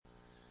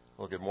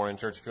Well, good morning,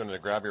 church. If you want to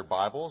grab your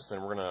Bibles,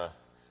 and we're going to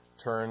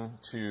turn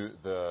to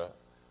the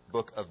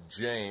book of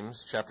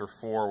James, chapter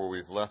 4, where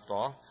we've left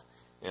off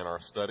in our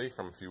study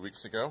from a few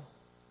weeks ago.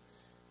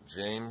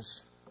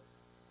 James,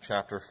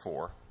 chapter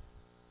 4.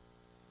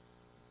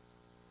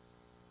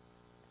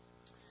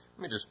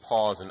 Let me just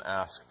pause and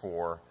ask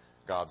for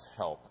God's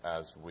help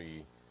as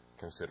we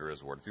consider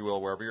His Word. If you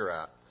will, wherever you're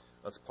at,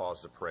 let's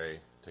pause to pray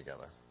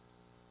together.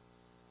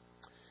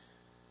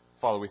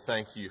 Father, we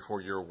thank you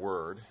for your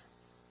Word.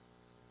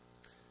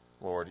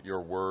 Lord, your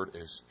word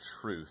is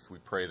truth. We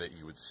pray that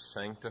you would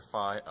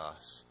sanctify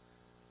us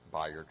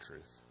by your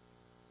truth.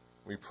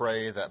 We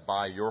pray that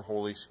by your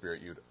Holy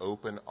Spirit you would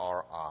open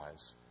our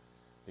eyes,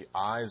 the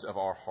eyes of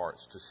our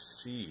hearts, to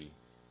see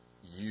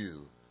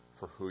you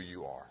for who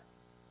you are,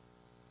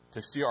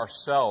 to see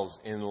ourselves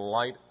in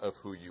light of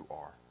who you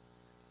are.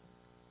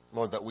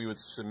 Lord, that we would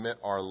submit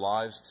our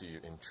lives to you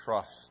in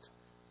trust,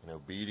 in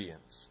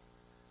obedience,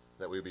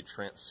 that we would be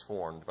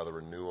transformed by the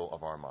renewal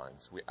of our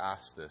minds. We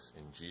ask this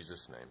in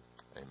Jesus' name.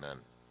 Amen.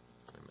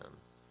 Amen.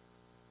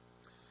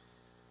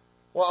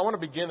 Well, I want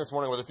to begin this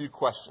morning with a few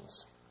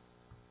questions.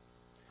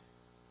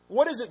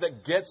 What is it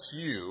that gets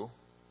you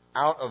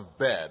out of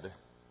bed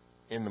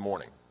in the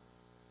morning?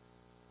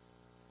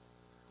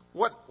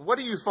 What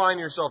do you find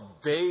yourself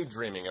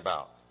daydreaming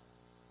about?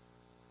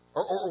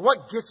 Or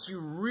what gets you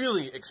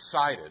really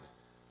excited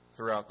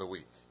throughout the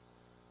week?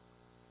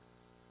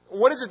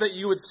 What is it that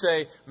you would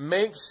say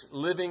makes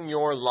living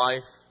your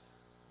life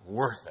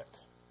worth it?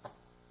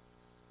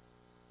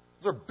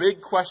 Those are big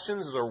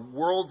questions. Those are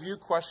worldview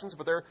questions,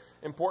 but they're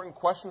important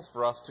questions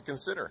for us to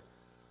consider.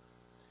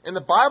 And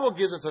the Bible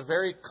gives us a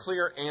very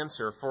clear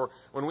answer for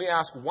when we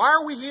ask, why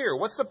are we here?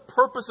 What's the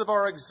purpose of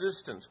our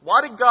existence?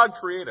 Why did God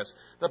create us?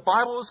 The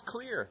Bible is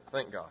clear,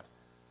 thank God.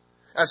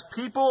 As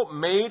people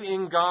made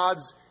in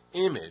God's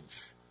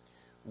image,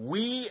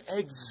 we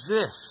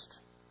exist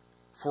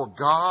for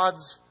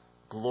God's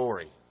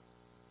glory.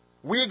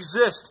 We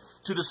exist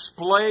to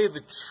display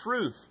the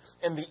truth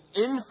and the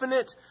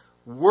infinite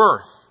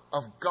worth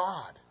of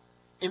God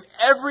in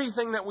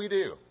everything that we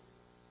do.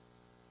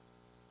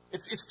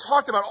 It's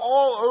talked about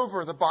all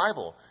over the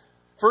Bible.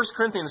 1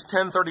 Corinthians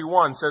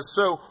 10:31 says,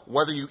 "So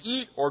whether you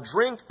eat or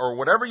drink or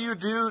whatever you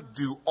do,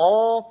 do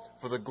all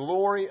for the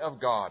glory of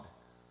God."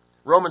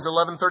 Romans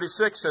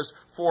 11:36 says,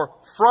 "For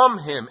from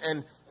him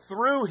and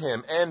through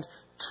him and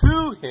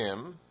to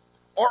him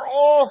are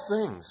all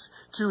things.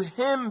 To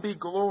him be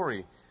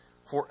glory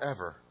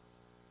forever."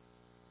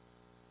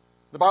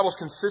 The Bible's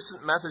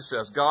consistent message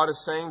says God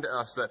is saying to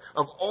us that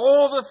of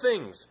all the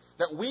things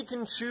that we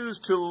can choose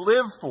to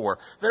live for,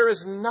 there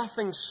is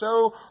nothing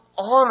so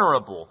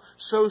honorable,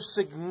 so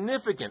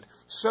significant,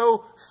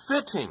 so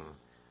fitting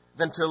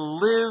than to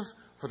live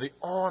for the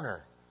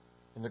honor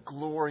and the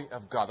glory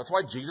of God. That's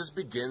why Jesus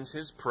begins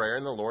his prayer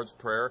in the Lord's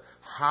Prayer,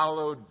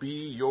 "Hallowed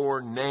be your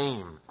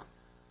name."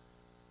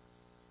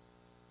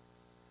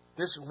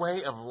 This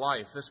way of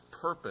life, this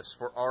purpose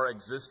for our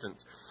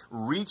existence,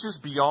 reaches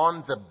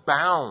beyond the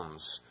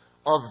bounds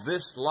of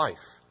this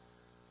life.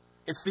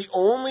 It's the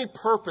only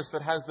purpose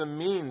that has the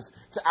means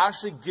to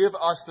actually give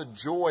us the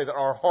joy that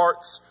our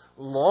hearts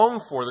long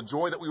for, the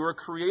joy that we were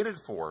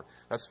created for,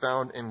 that's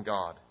found in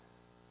God.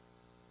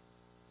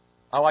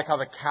 I like how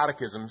the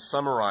Catechism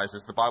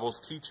summarizes the Bible's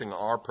teaching on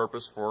our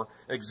purpose for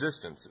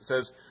existence. It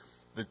says,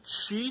 "The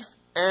chief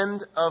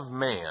end of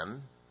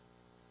man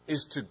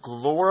is to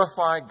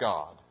glorify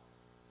God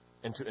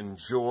and to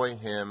enjoy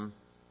him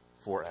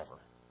forever."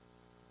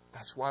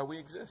 That's why we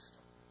exist.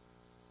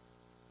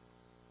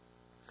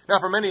 Now,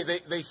 for many,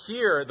 they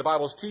hear the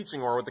Bible's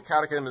teaching or what the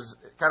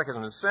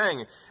catechism is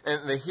saying,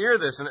 and they hear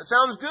this, and it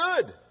sounds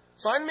good.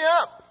 Sign me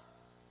up.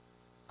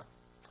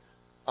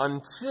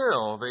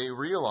 Until they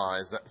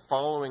realize that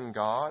following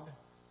God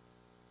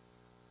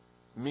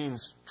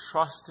means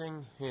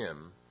trusting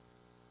him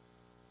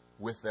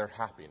with their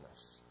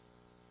happiness.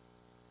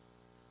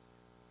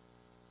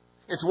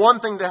 It's one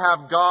thing to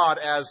have God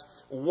as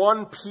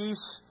one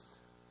piece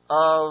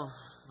of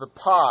the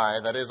pie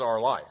that is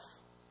our life.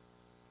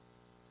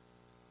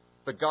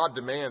 But God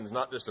demands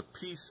not just a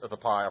piece of the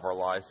pie of our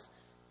life.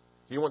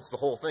 He wants the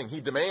whole thing. He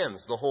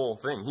demands the whole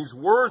thing. He's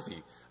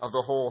worthy of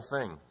the whole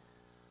thing.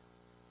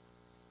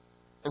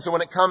 And so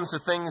when it comes to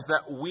things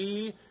that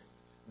we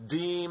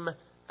deem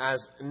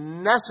as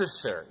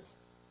necessary,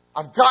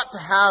 I've got to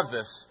have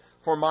this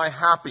for my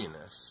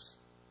happiness,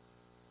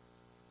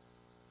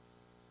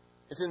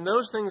 it's in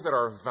those things that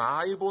are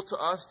valuable to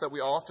us that we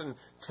often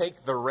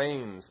take the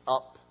reins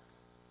up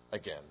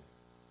again.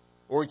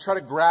 Or we try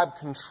to grab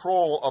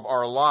control of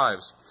our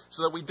lives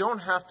so that we don't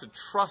have to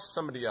trust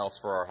somebody else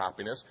for our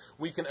happiness.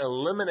 We can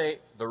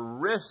eliminate the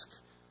risk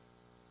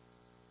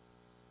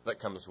that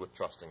comes with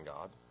trusting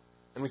God,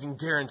 and we can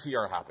guarantee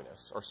our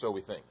happiness, or so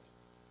we think.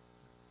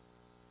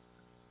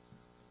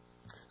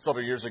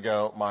 Several years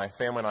ago, my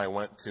family and I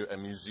went to a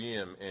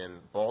museum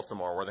in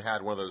Baltimore where they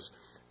had one of those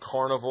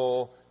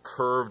carnival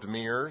curved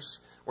mirrors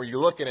where you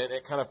look in it and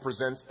it kind of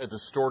presents a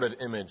distorted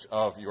image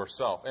of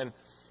yourself. And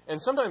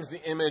sometimes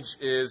the image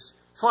is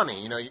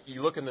funny.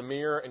 You look in the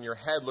mirror and your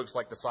head looks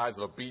like the size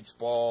of a beach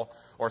ball,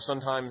 or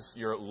sometimes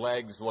your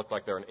legs look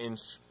like they're an inch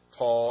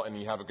tall and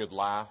you have a good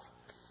laugh.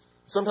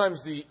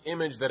 Sometimes the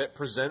image that it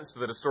presents,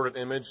 the distorted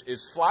image,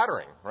 is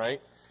flattering,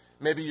 right?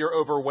 Maybe you're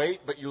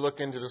overweight, but you look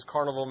into this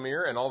carnival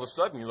mirror and all of a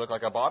sudden you look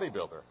like a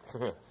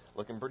bodybuilder.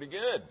 Looking pretty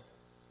good.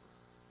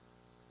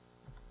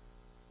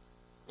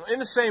 In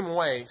the same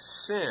way,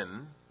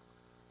 sin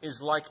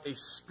is like a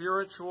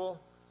spiritual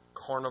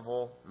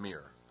carnival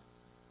mirror.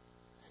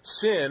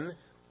 Sin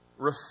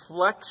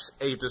reflects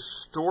a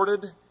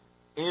distorted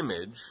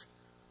image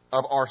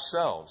of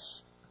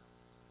ourselves.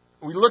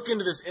 We look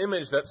into this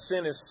image that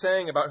sin is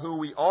saying about who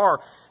we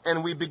are,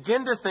 and we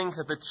begin to think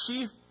that the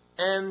chief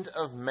end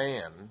of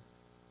man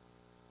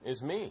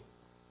is me.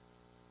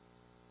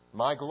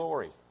 My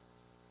glory,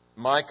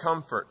 my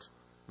comfort,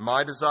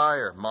 my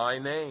desire, my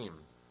name.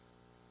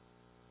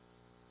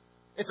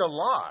 It's a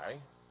lie.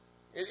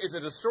 It's a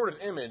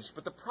distorted image,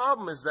 but the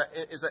problem is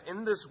that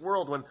in this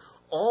world, when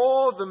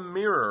all the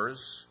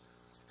mirrors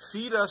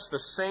feed us the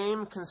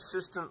same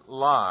consistent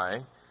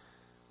lie,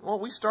 well,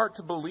 we start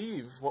to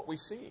believe what we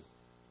see.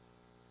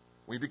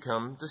 We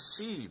become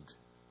deceived.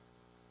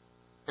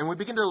 And we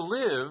begin to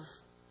live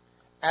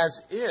as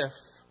if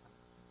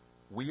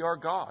we are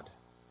God.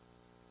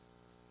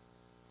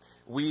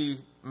 We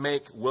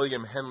make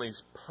William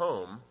Henley's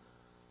poem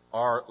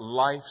our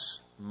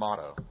life's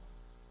motto.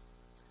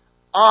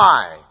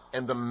 I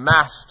am the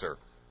master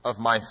of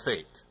my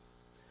fate.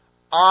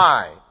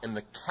 I am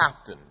the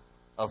captain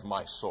of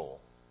my soul.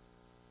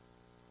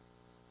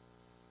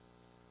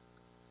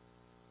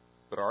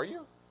 But are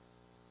you?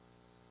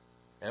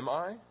 Am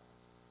I?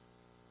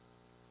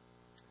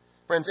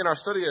 Friends, in our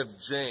study of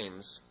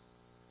James,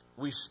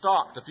 we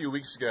stopped a few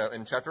weeks ago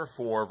in chapter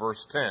 4,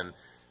 verse 10,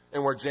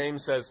 and where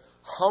James says,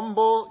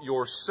 "Humble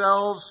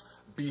yourselves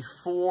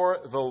before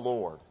the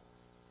Lord,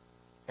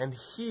 and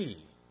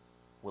He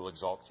will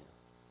exalt you."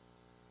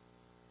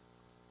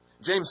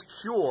 James'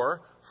 cure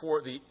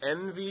for the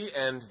envy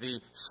and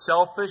the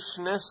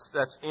selfishness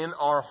that's in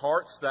our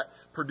hearts that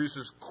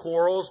produces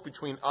quarrels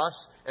between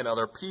us and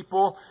other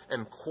people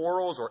and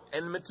quarrels or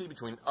enmity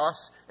between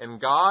us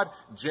and God,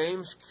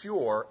 James'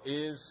 cure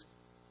is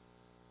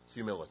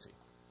humility.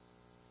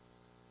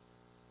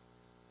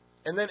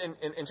 And then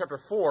in chapter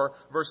 4,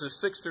 verses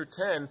 6 through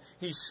 10,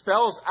 he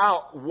spells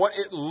out what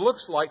it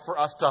looks like for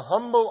us to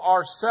humble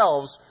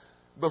ourselves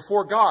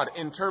before God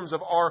in terms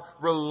of our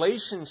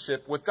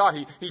relationship with God.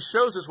 He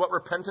shows us what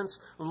repentance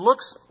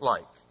looks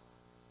like.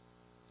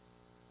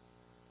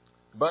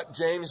 But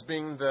James,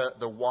 being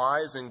the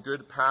wise and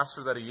good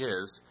pastor that he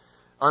is,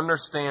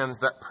 understands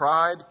that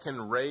pride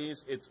can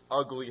raise its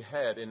ugly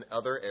head in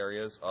other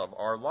areas of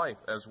our life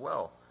as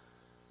well.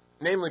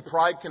 Namely,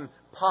 pride can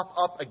pop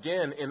up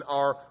again in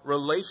our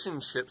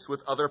relationships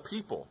with other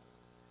people.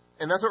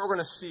 And that's what we're going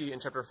to see in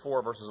chapter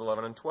 4, verses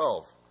 11 and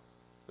 12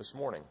 this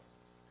morning.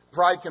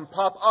 Pride can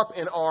pop up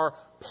in our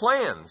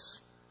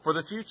plans for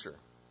the future.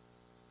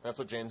 That's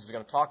what James is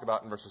going to talk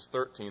about in verses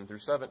 13 through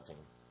 17.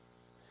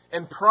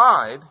 And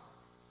pride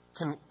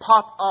can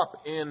pop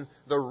up in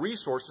the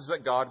resources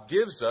that God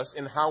gives us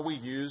in how we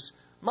use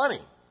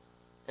money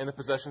and the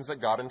possessions that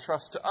God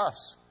entrusts to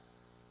us.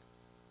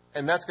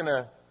 And that's going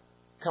to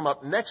come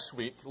up next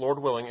week, Lord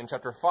willing, in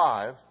chapter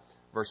 5,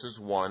 verses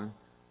 1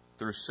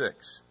 through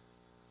 6.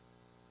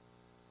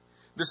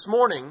 This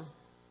morning,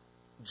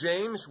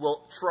 James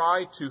will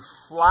try to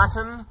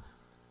flatten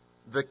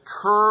the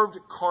curved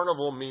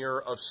carnival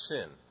mirror of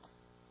sin,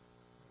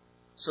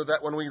 so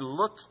that when we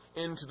look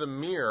into the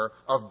mirror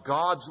of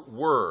God's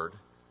Word,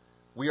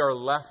 we are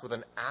left with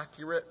an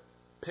accurate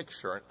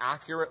picture, an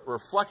accurate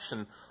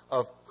reflection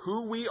of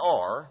who we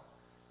are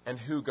and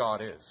who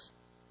God is.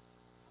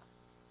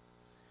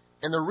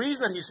 And the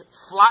reason that he's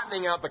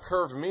flattening out the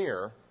curved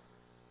mirror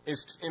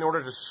is in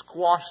order to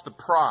squash the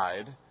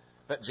pride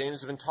that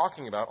James has been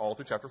talking about all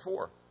through chapter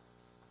 4.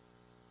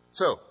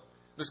 So,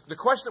 the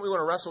question that we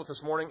want to wrestle with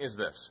this morning is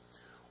this.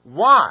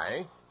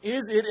 Why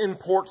is it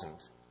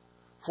important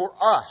for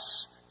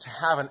us to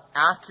have an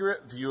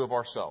accurate view of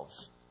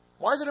ourselves?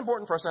 Why is it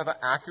important for us to have an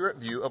accurate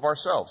view of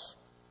ourselves?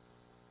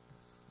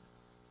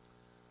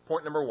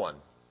 Point number 1.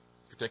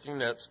 If you're taking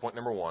notes, point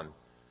number 1.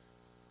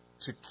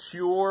 To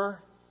cure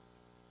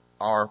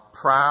our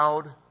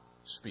proud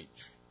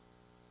speech.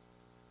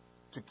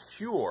 To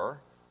cure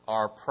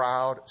our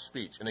proud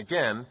speech. And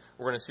again,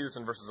 we're going to see this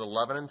in verses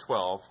 11 and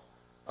 12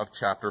 of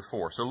chapter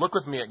 4. So look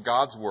with me at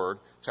God's Word,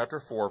 chapter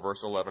 4,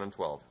 verse 11 and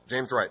 12.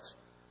 James writes,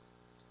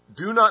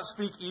 "Do not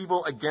speak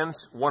evil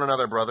against one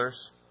another,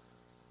 brothers.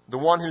 The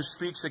one who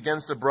speaks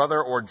against a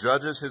brother or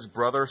judges his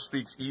brother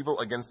speaks evil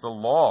against the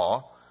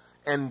law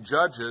and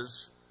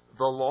judges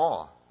the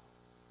law.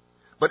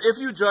 But if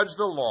you judge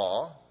the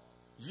law,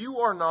 you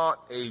are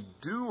not a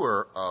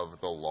doer of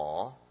the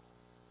law,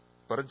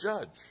 but a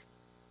judge.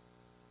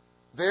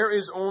 There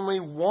is only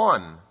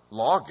one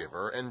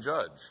lawgiver and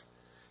judge,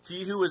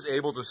 he who is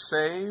able to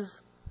save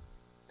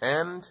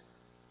and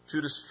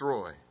to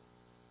destroy.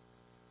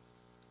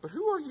 But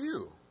who are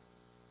you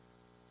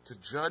to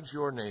judge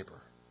your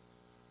neighbor?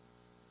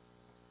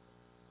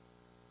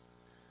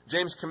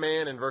 James'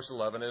 command in verse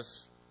 11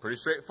 is pretty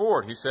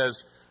straightforward. He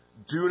says,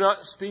 do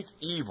not speak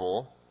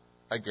evil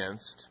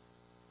against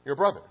your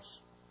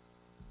brothers.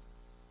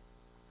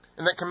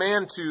 And that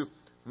command to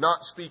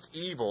not speak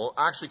evil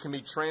actually can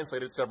be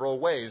translated several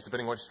ways,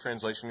 depending on which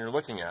translation you're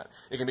looking at.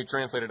 It can be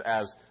translated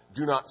as,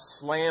 do not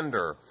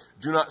slander,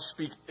 do not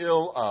speak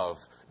ill of,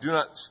 do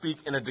not speak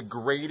in a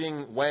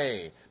degrading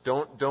way.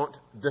 Don't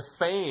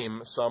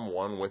defame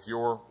someone with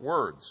your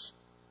words.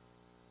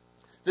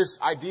 This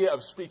idea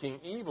of speaking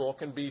evil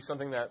can be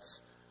something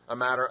that's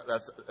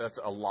that's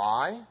a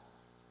lie,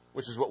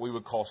 which is what we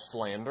would call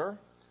slander,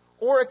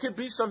 or it could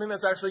be something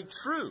that's actually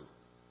true,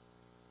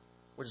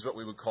 which is what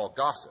we would call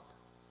gossip.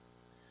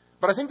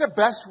 But I think the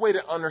best way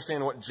to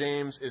understand what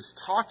James is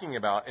talking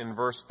about in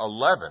verse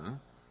 11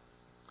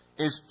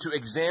 is to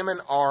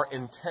examine our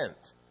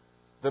intent,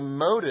 the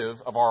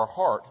motive of our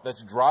heart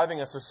that's driving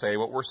us to say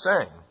what we're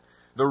saying,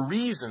 the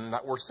reason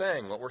that we're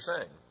saying what we're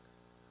saying.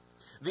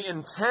 The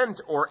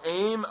intent or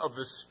aim of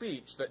the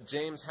speech that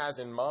James has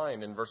in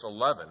mind in verse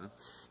 11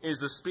 is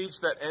the speech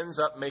that ends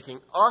up making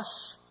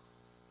us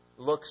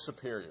look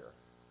superior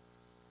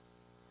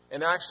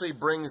and actually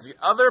brings the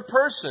other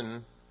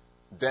person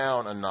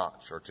down a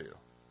notch or two.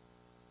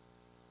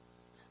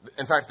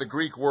 In fact, the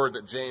Greek word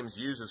that James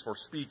uses for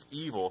speak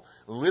evil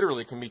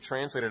literally can be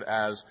translated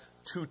as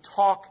to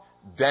talk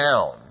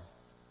down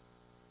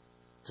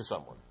to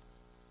someone.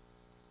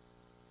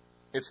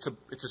 It's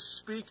to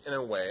speak in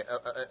a way,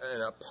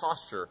 in a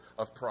posture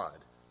of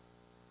pride.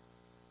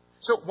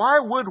 So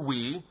why would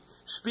we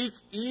speak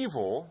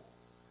evil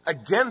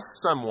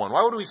against someone?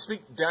 Why would we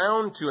speak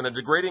down to in a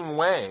degrading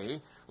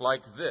way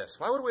like this?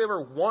 Why would we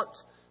ever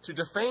want to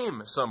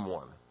defame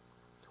someone?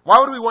 Why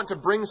would we want to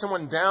bring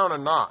someone down a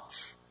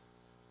notch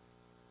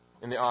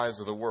in the eyes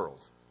of the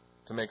world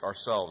to make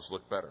ourselves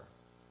look better?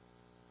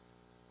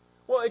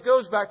 Well, it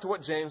goes back to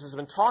what James has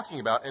been talking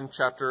about in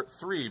chapter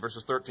 3,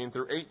 verses 13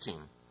 through 18.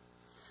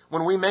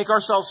 When we make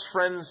ourselves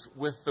friends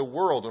with the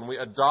world, when we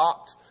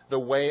adopt the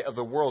way of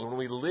the world, when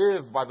we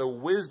live by the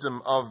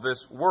wisdom of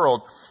this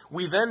world,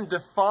 we then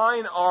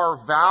define our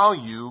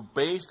value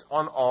based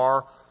on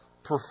our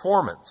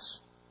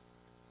performance,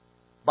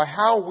 by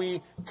how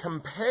we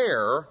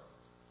compare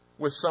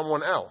with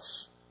someone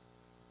else.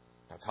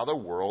 That's how the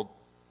world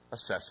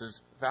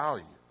assesses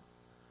value.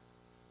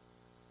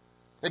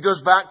 It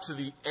goes back to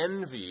the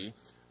envy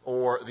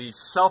or the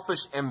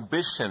selfish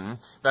ambition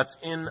that's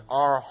in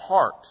our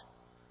heart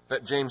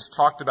that James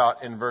talked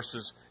about in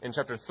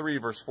chapter 3,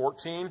 verse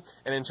 14,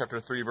 and in chapter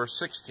 3, verse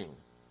 16.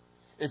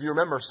 If you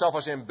remember,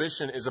 selfish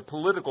ambition is a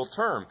political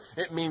term.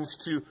 It means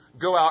to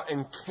go out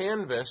and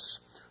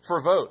canvass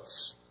for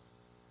votes.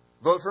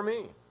 Vote for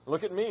me.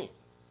 Look at me.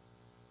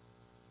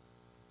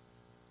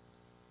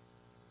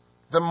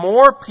 The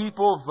more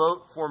people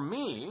vote for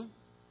me,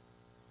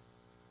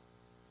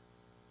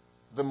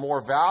 the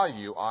more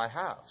value I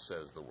have,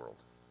 says the world.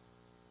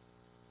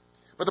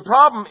 But the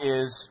problem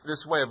is,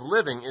 this way of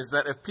living, is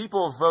that if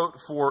people vote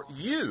for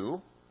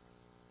you,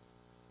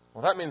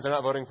 well, that means they're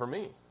not voting for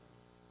me.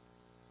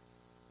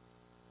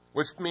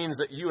 Which means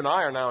that you and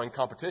I are now in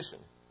competition.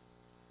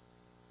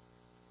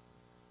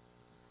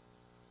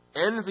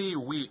 Envy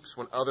weeps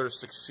when others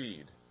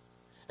succeed,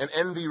 and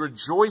envy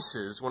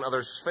rejoices when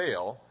others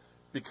fail,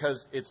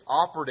 because it's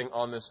operating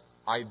on this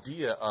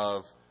idea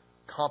of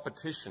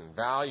competition.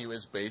 Value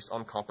is based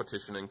on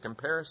competition and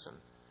comparison.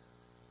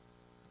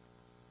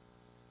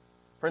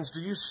 Friends,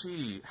 do you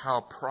see how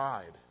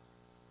pride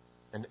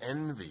and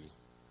envy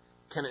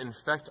can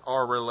infect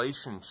our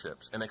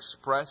relationships and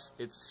express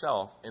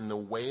itself in the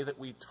way that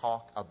we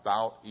talk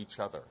about each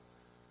other?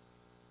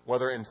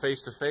 Whether in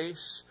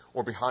face-to-face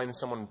or behind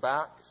someone's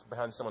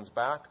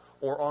back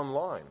or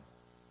online.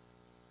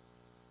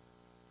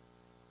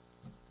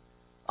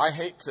 I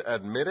hate to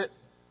admit it,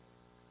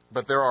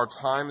 but there are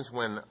times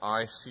when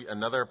I see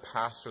another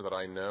pastor that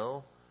I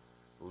know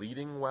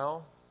leading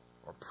well,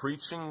 or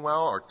preaching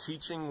well, or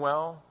teaching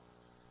well,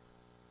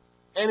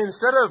 and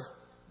instead of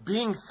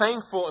being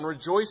thankful and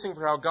rejoicing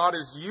for how God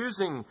is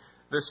using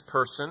this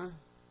person,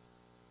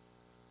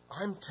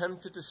 I'm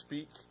tempted to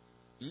speak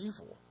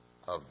evil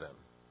of them.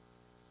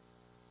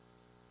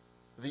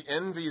 The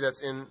envy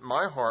that's in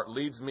my heart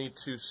leads me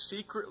to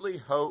secretly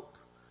hope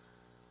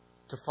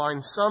to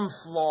find some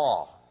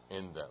flaw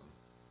in them.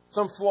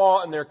 Some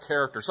flaw in their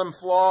character, some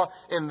flaw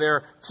in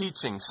their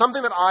teaching,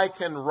 something that I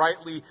can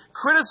rightly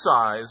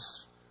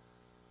criticize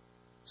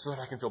so that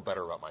I can feel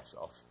better about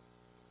myself.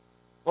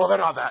 Well, they're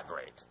not that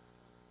great.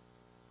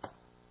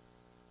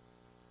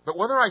 But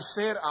whether I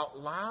say it out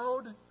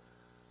loud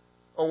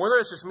or whether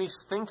it's just me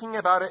thinking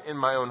about it in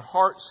my own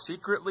heart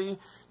secretly,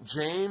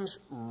 James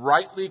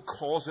rightly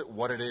calls it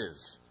what it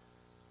is.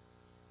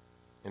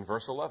 In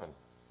verse 11,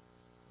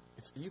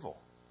 it's evil.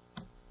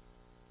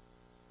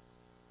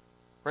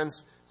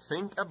 Friends,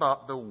 think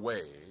about the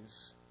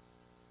ways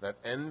that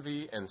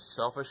envy and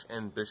selfish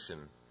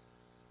ambition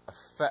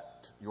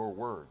affect your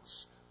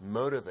words,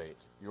 motivate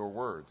your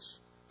words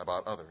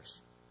about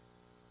others.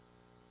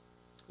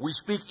 We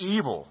speak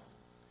evil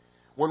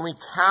when we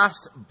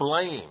cast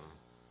blame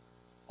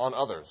on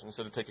others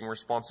instead of taking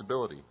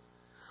responsibility.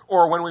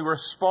 Or when we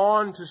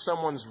respond to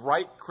someone's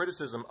right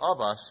criticism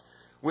of us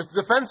with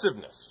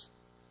defensiveness.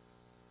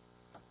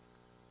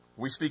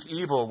 We speak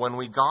evil when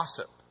we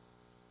gossip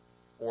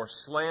or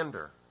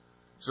slander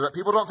so that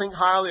people don't think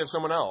highly of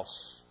someone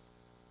else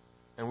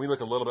and we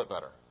look a little bit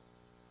better.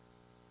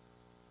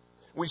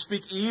 We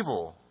speak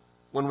evil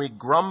when we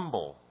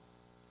grumble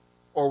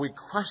or we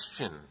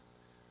question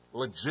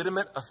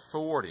legitimate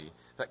authority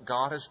that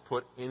God has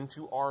put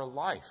into our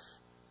life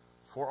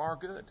for our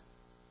good.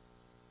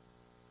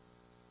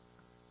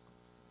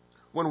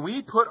 When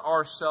we put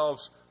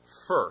ourselves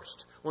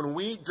first, when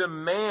we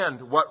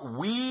demand what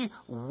we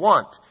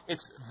want,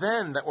 it's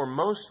then that we're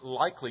most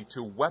likely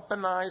to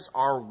weaponize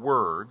our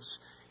words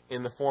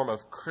in the form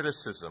of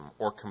criticism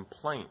or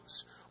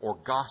complaints or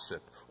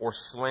gossip or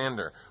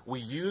slander. We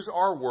use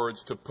our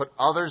words to put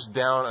others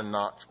down a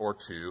notch or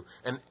two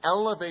and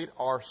elevate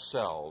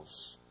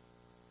ourselves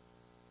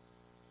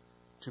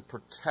to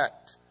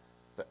protect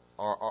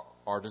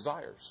our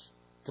desires,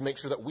 to make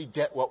sure that we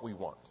get what we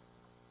want.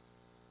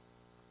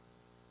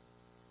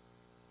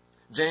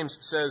 James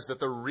says that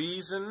the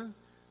reason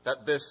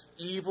that this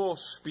evil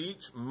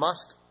speech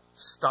must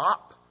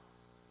stop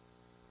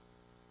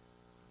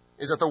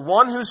is that the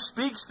one who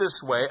speaks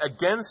this way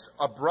against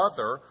a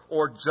brother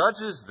or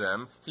judges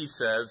them, he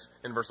says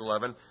in verse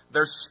 11,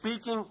 they're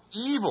speaking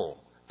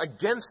evil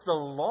against the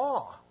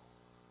law.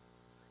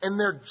 And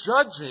they're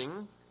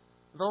judging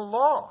the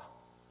law.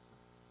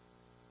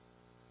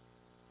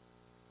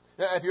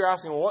 Now, if you're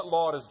asking, well, what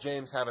law does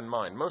James have in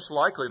mind? Most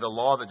likely the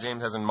law that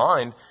James has in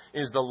mind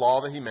is the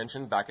law that he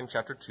mentioned back in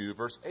chapter 2,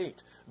 verse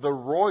 8. The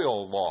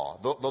royal law,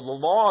 the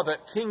law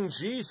that King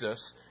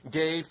Jesus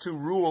gave to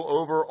rule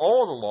over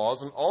all the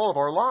laws in all of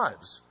our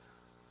lives.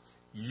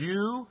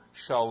 You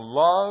shall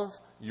love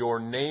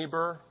your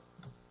neighbor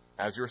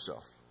as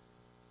yourself.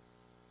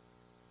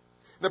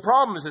 The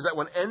problem is that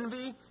when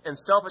envy and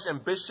selfish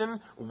ambition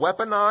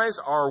weaponize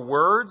our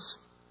words,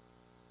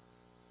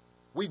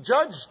 we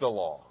judge the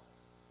law.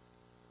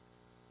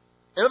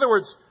 In other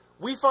words,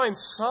 we find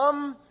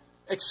some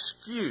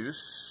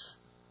excuse,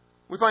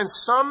 we find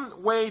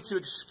some way to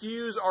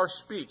excuse our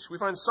speech. We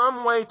find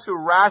some way to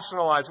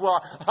rationalize,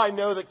 well, I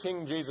know that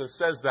King Jesus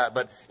says that,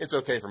 but it's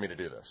okay for me to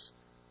do this.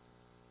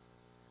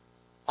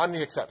 I'm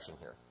the exception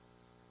here.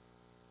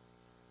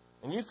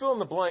 And you fill in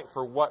the blank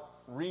for what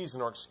reason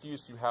or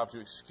excuse you have to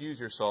excuse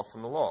yourself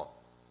from the law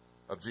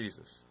of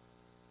Jesus.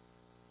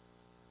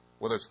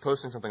 Whether it's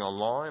posting something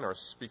online or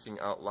speaking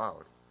out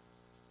loud.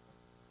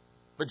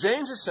 But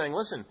James is saying,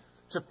 listen,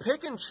 to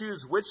pick and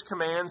choose which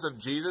commands of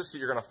Jesus that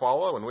you're going to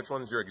follow and which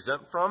ones you're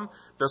exempt from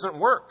doesn't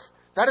work.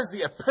 That is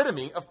the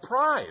epitome of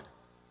pride.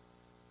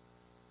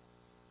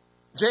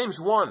 James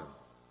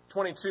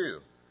 1:22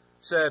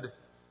 said,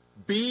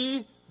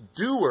 be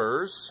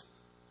doers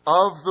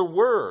of the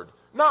word,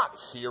 not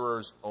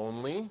hearers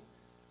only,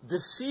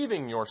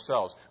 deceiving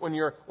yourselves. When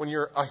you're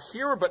a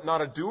hearer but not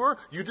a doer,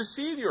 you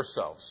deceive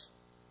yourselves.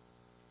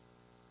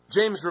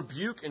 James'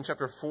 rebuke in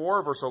chapter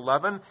 4, verse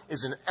 11,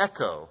 is an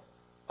echo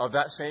of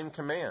that same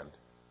command.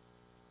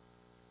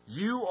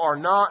 You are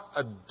not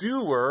a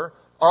doer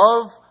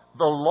of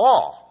the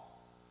law,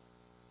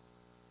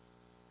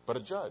 but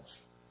a judge.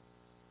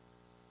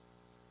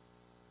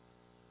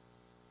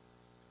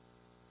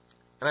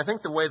 And I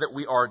think the way that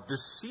we are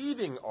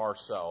deceiving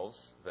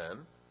ourselves, then,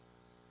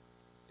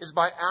 is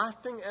by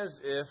acting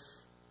as if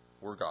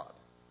we're God.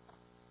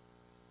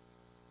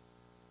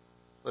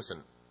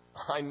 Listen,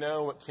 I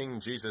know what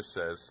King Jesus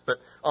says, but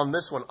on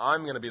this one,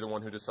 I'm going to be the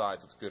one who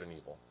decides what's good and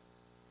evil.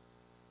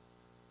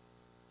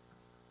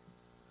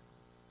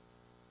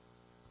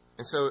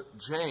 And so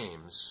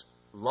James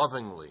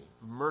lovingly,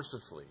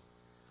 mercifully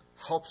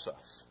helps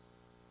us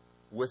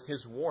with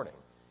his warning.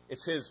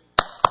 It's his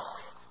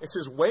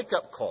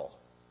wake-up call.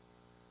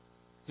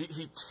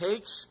 He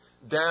takes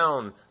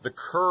down the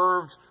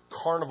curved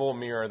carnival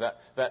mirror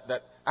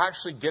that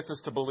actually gets us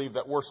to believe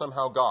that we're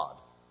somehow God.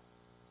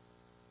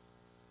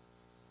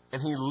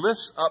 And he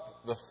lifts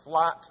up the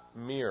flat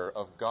mirror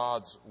of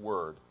God's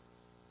word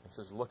and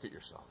says, look at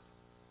yourself.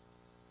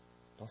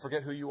 Don't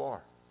forget who you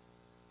are.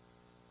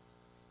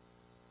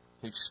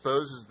 He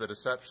exposes the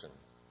deception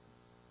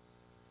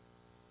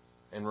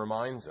and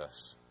reminds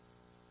us,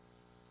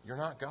 you're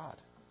not God.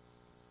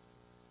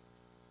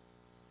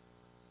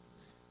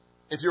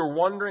 If you're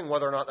wondering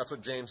whether or not that's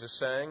what James is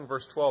saying,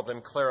 verse 12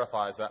 then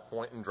clarifies that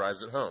point and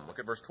drives it home. Look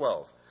at verse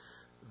 12.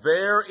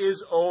 There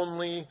is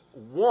only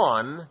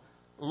one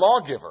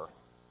lawgiver.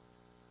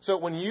 So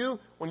when you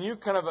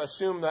kind of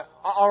assume that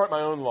I'll write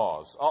my own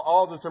laws,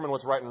 I'll determine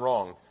what's right and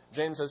wrong,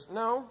 James says,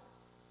 no,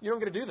 you don't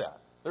get to do that.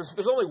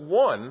 There's only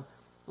one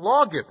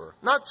lawgiver.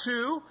 Not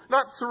two,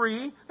 not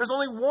three. There's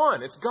only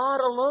one. It's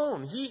God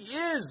alone. He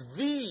is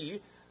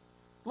the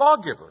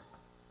lawgiver.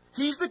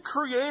 He's the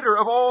creator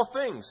of all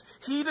things.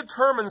 He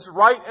determines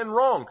right and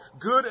wrong,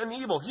 good and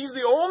evil. He's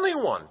the only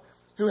one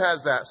who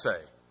has that say.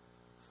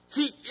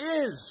 He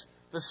is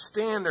the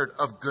standard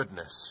of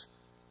goodness.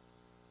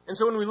 And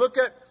so when we look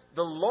at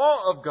the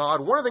law of God,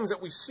 one of the things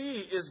that we see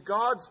is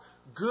God's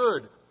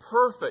good,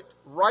 perfect,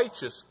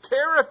 righteous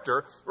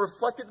character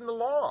reflected in the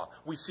law.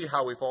 We see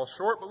how we fall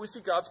short, but we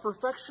see God's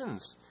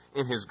perfections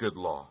in his good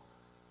law.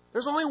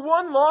 There's only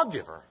one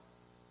lawgiver.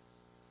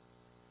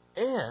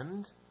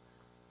 And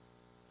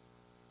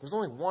there's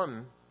only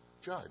one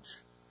judge.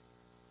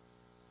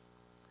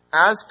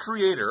 As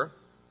creator,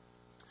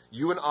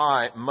 you and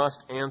I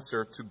must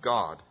answer to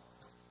God.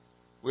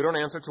 We don't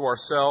answer to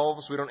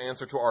ourselves. We don't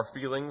answer to our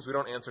feelings. We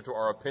don't answer to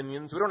our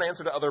opinions. We don't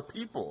answer to other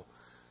people.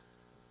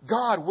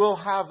 God will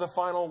have the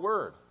final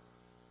word.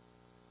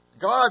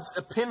 God's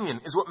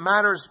opinion is what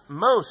matters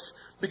most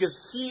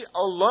because he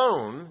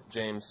alone,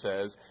 James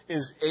says,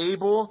 is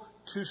able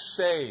to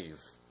save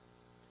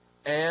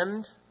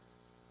and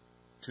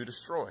to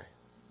destroy.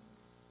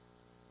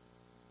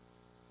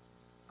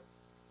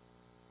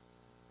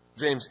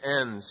 James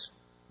ends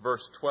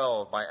verse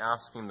 12 by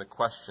asking the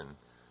question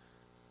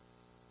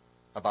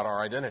about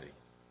our identity.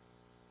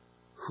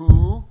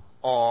 Who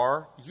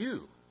are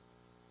you?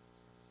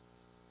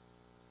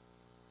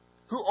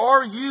 Who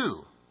are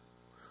you?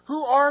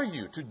 Who are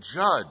you to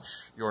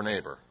judge your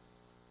neighbor?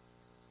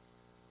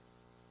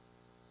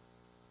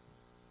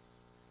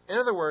 In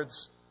other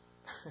words,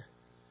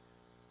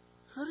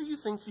 who do you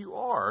think you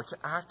are to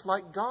act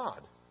like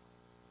God?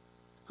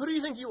 Who do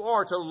you think you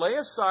are to lay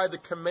aside the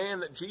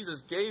command that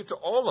Jesus gave to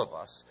all of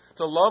us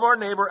to love our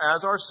neighbor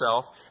as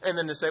ourselves, and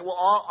then to say,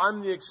 well,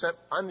 I'm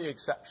the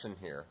exception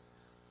here.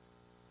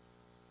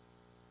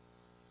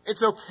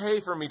 It's okay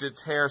for me to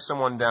tear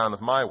someone down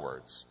with my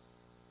words.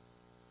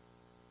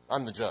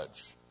 I'm the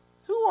judge.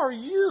 Who are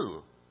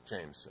you?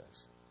 James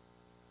says.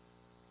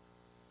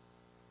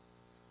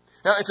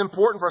 Now, it's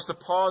important for us to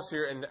pause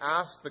here and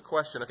ask the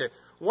question, okay,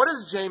 what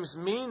does James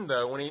mean,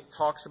 though, when he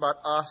talks about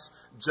us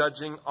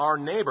judging our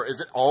neighbor?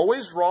 Is it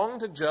always wrong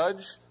to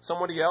judge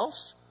somebody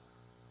else?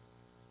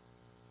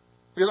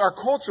 Because our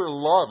culture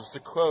loves to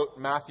quote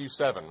Matthew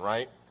 7,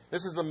 right?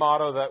 This is the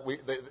motto that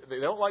they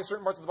don't like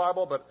certain parts of the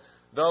Bible, but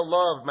they'll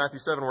love Matthew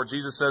 7 where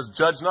Jesus says,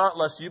 judge not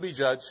lest you be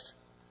judged.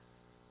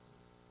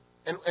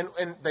 And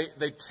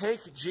they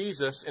take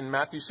Jesus in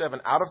Matthew 7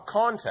 out of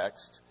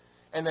context,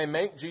 and they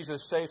make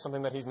Jesus say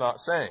something that he's not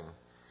saying.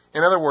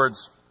 In other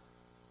words,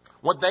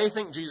 what they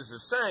think Jesus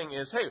is saying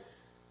is, hey,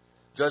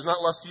 judge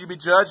not lest you be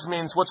judged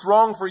means what's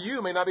wrong for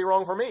you may not be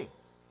wrong for me.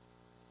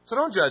 So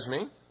don't judge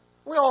me.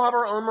 We all have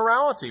our own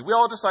morality. We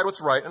all decide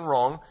what's right and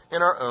wrong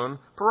in our own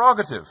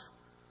prerogative.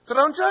 So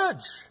don't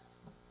judge.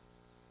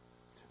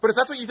 But if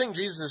that's what you think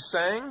Jesus is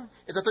saying,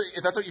 if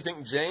that's what you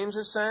think James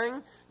is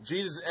saying,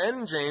 Jesus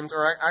and James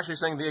are actually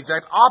saying the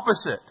exact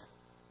opposite.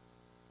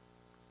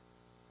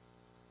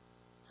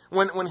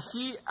 When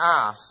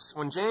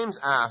James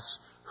asks,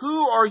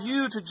 who are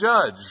you to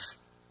judge?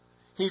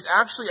 He's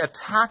actually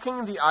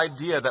attacking the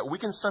idea that we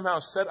can somehow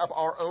set up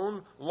our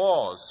own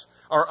laws,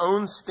 our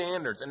own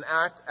standards, and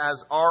act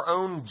as our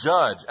own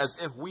judge, as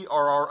if we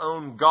are our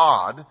own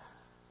God,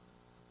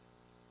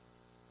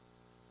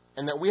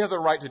 and that we have the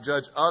right to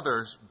judge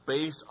others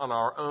based on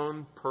our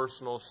own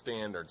personal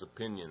standards,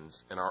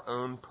 opinions, and our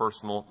own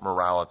personal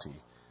morality.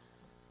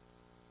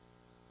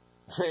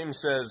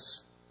 James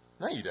says,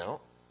 no, you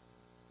don't.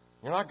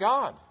 You're not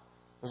God.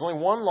 There's only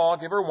one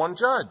lawgiver, one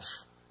judge.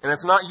 And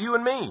it's not you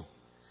and me.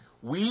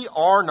 We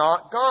are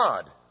not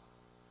God.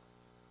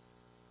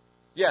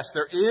 Yes,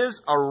 there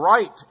is a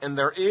right and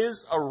there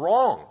is a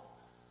wrong.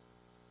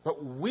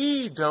 But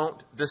we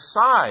don't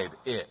decide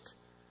it.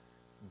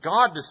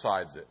 God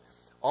decides it.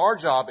 Our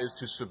job is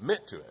to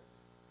submit to it.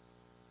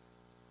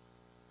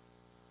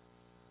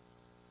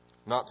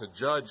 Not to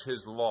judge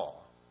his law.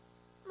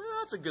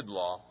 That's a good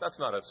law. That's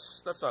not a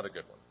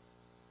good one.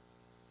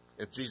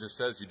 If Jesus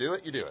says you do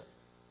it, you do it.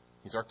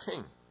 He's our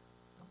king.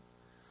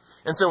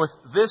 And so with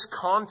this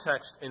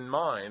context in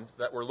mind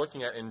that we're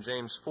looking at in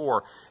James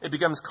 4, it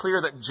becomes clear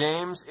that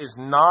James is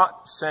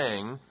not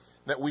saying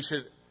that we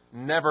should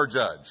never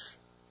judge.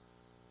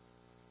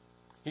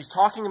 He's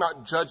talking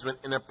about judgment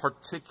in a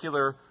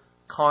particular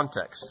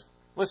context.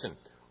 Listen,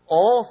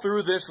 all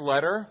through this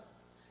letter,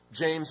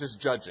 James is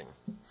judging.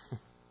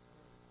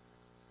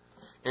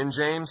 In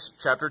James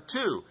chapter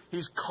 2,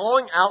 he's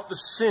calling out the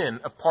sin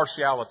of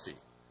partiality.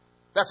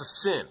 That's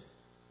a sin.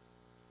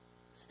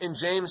 In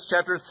James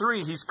chapter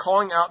 3, he's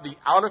calling out the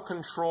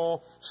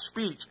out-of-control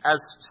speech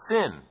as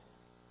sin.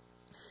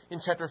 In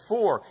chapter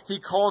 4, he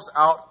calls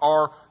out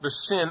the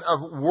sin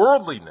of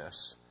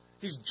worldliness.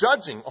 He's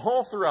judging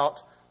all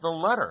throughout the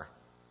letter.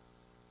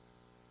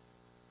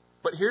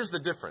 But here's the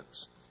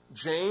difference.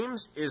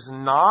 James is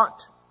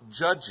not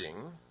judging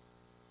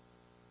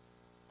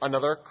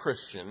another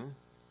Christian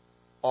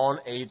on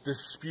a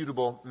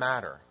disputable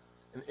matter,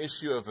 an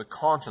issue of the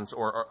conscience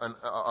or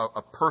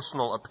a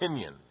personal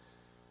opinion.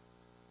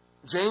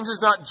 James is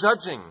not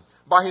judging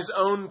by his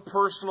own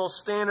personal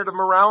standard of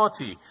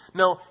morality.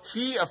 No,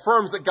 he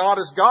affirms that God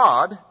is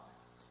God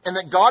and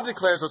that God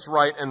declares what's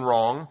right and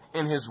wrong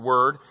in his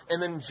word.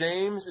 And then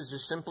James is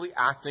just simply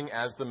acting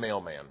as the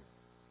mailman.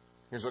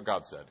 Here's what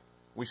God said.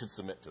 We should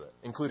submit to it,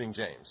 including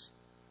James.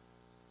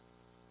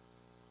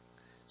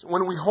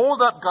 When we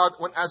hold up God,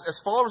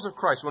 as followers of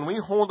Christ, when we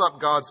hold up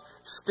God's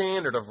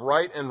standard of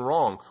right and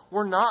wrong,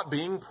 we're not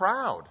being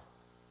proud.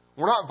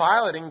 We're not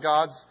violating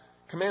God's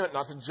commandment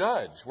not to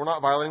judge. We're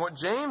not violating what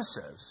James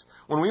says.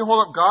 When we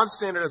hold up God's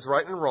standard as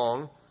right and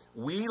wrong,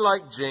 we,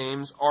 like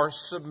James, are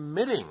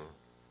submitting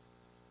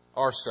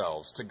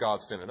ourselves to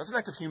God's standard. That's an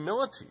act of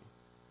humility.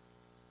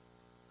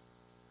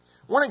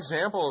 One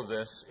example of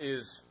this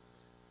is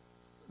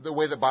the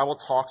way the Bible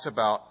talks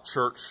about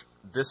church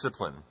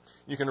discipline.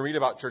 You can read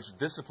about church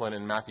discipline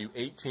in Matthew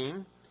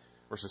 18,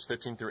 verses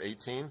 15 through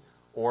 18,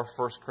 or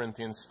 1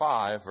 Corinthians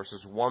 5,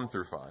 verses 1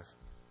 through 5.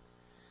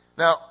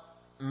 Now,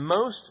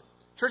 most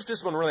church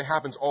discipline really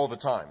happens all the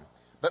time,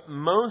 but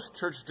most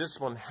church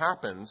discipline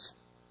happens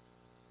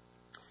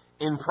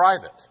in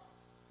private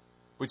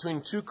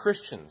between two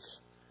Christians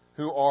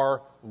who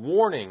are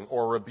warning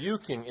or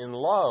rebuking in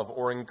love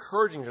or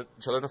encouraging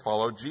each other to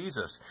follow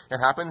Jesus. It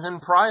happens in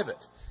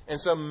private. And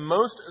so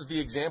most of the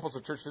examples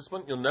of church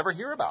discipline you'll never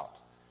hear about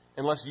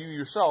unless you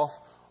yourself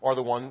are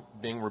the one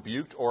being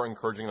rebuked or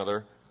encouraging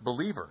another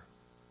believer.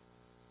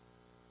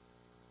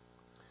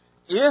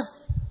 If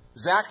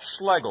Zach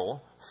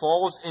Schlegel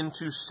falls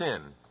into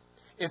sin,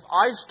 if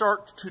I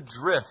start to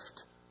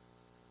drift,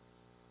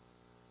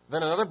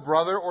 then another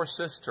brother or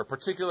sister,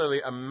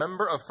 particularly a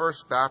member of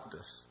First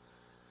Baptist,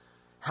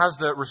 has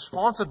the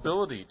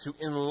responsibility to,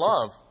 in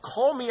love,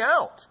 call me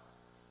out.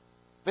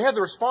 They have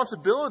the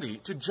responsibility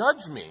to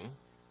judge me,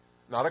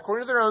 not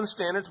according to their own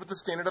standards, but the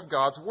standard of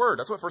God's Word.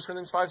 That's what 1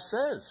 Corinthians 5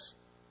 says.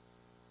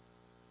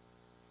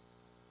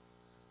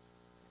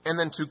 And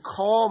then to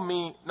call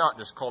me, not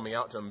just call me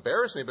out to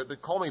embarrass me, but to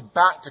call me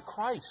back to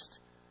Christ.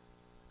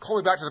 Call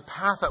me back to the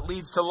path that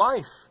leads to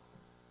life.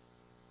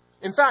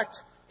 In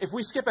fact, if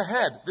we skip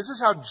ahead, this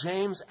is how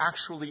James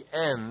actually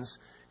ends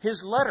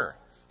his letter.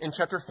 In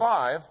chapter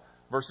 5,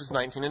 verses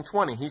 19 and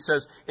 20, he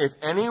says, "If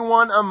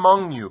anyone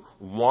among you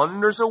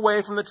wanders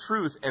away from the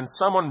truth and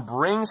someone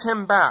brings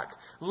him back,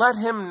 let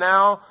him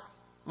know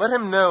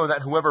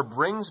that whoever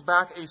brings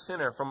back a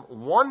sinner from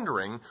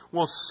wandering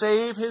will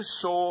save his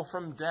soul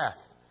from death."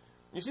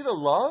 You see the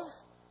love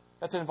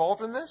that's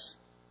involved in this?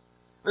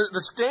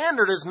 The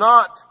standard is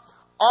not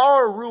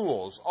our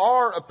rules,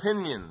 our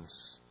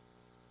opinions.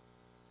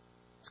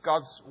 It's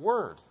God's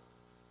Word.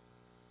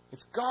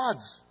 It's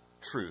God's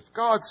truth,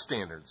 God's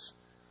standards.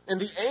 And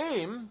the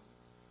aim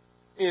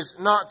is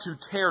not to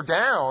tear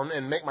down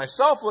and make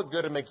myself look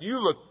good and make you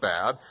look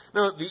bad.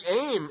 No, the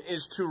aim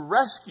is to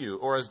rescue,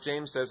 or as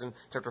James says in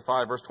chapter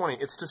 5, verse 20,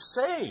 it's to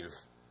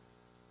save.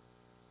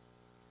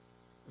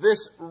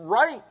 This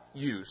right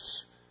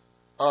use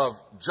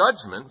of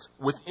judgment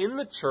within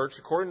the church,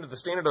 according to the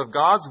standard of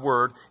God's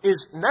Word,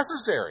 is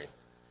necessary.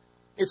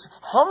 It's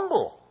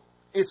humble.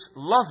 It's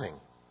loving.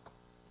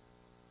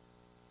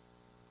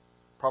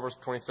 Proverbs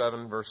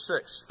 27, verse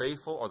 6,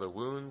 "Faithful are the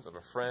wounds of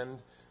a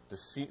friend,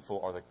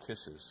 deceitful are the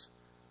kisses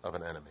of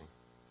an enemy."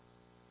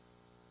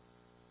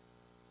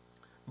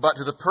 But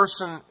to the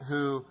person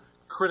who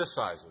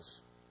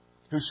criticizes,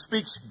 who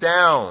speaks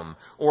down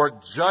or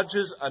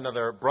judges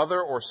another brother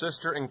or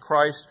sister in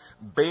Christ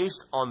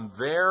based on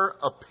their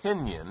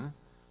opinion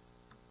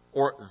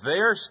or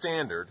their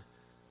standard,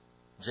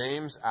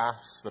 James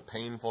asks the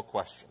painful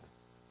question,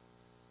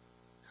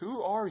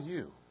 who are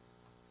you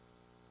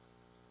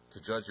to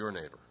judge your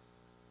neighbor?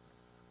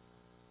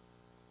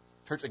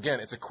 Church, again,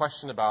 it's a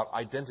question about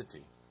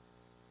identity,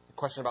 a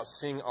question about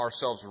seeing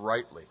ourselves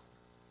rightly.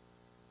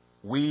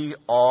 We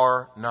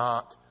are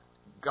not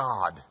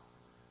God.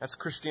 That's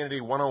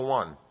Christianity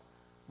 101.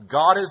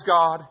 God is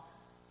God,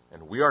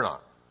 and we are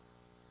not.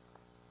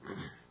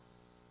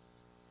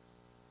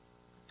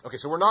 Okay,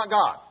 so we're not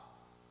God.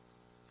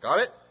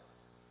 Got it?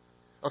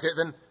 Okay,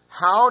 then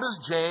how does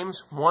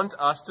James want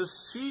us to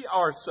see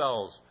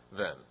ourselves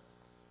then?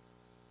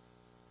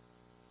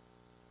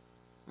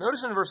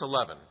 Notice in verse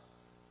 11,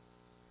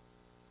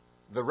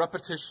 the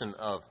repetition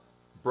of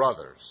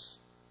brothers,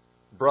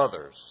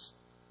 brothers,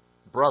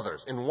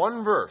 brothers. In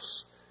one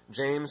verse,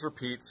 James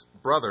repeats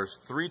brothers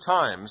 3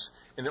 times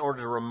in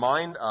order to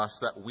remind us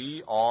that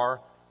we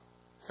are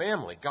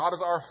family. God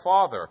is our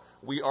Father.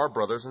 We are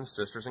brothers and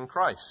sisters in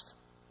Christ.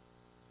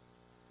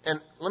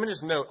 And let me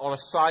just note, on a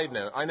side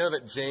note, I know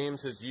that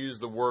James has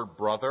used the word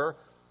brother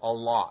a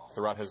lot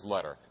throughout his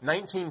letter.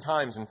 19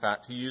 times, in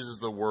fact, he uses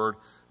the word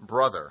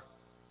brother.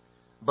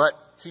 But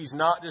he's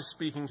not just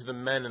speaking to the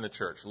men in the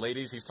church.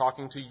 Ladies, he's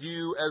talking to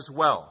you as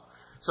well.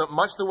 So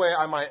much the way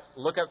I might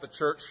look at the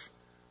church,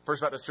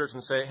 First Baptist Church,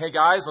 and say, "Hey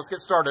guys, let's get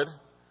started,"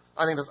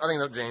 I think that's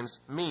what James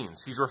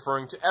means. He's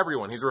referring to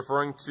everyone. He's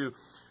referring to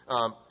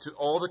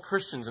all the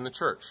Christians in the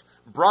church.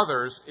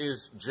 Brothers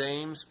is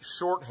James'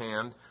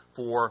 shorthand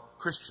for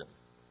Christian.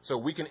 So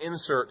we can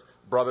insert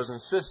brothers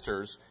and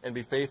sisters and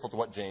be faithful to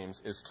what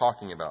James is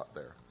talking about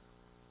there.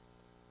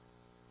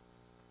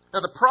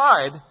 Now, the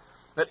pride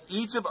that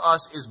each of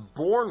us is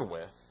born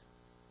with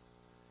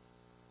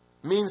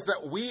means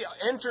that we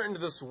enter into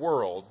this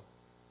world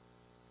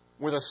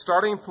with a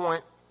starting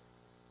point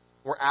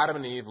where Adam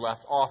and Eve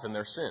left off in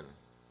their sin.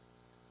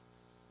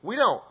 We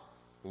don't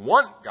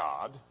want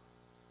God.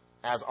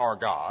 as our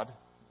God.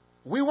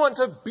 We want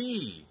to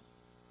be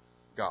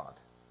God.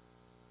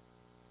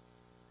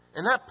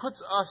 And that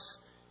puts us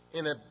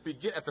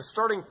at the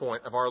starting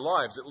point of our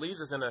lives. It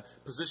leaves us in a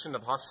position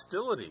of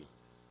hostility,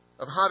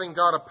 of having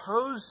God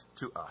opposed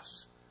to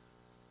us.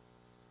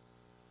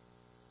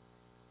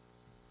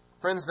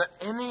 Friends, that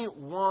any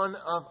one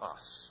of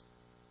us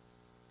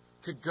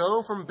could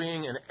go from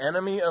being an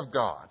enemy of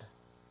God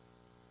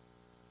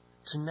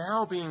to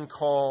now being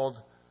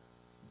called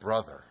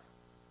brother,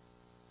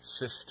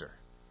 sister,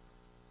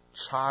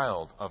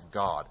 child of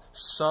God,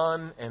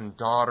 son and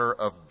daughter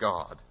of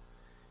God,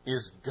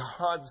 is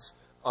God's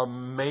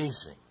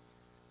amazing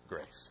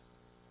grace.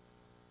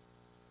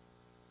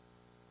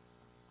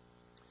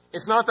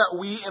 It's not that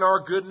we in our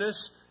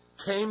goodness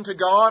came to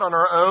God on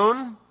our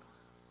own.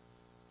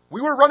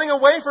 We were running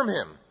away from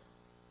Him.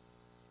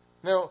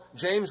 No,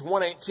 James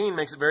 1:18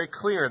 makes it very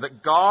clear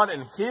that God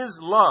in His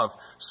love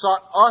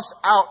sought us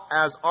out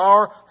as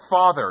our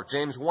Father.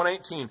 James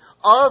 1:18,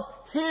 of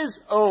His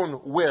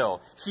own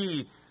will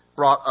He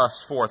brought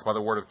us forth by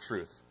the word of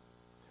truth.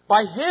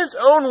 By His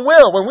own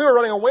will, when we were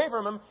running away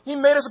from Him, He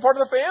made us a part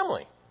of the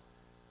family.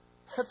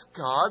 That's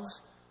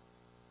God's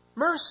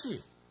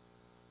mercy.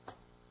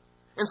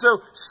 And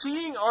so,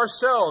 seeing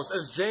ourselves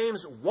as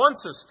James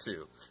wants us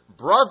to,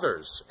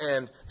 brothers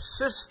and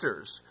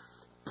sisters,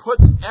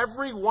 puts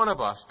every one of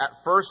us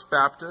at First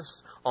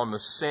Baptist on the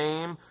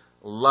same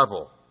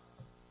level.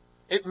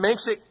 It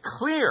makes it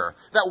clear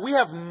that we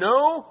have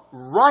no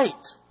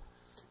right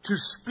to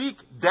speak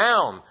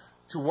down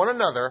to one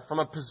another from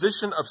a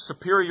position of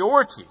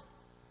superiority.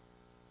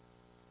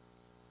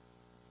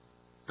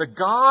 The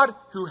God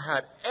who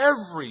had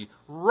every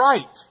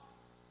right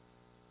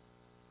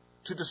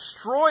to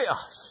destroy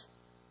us,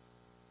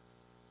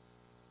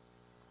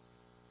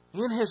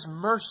 in His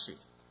mercy,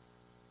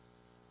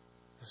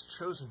 has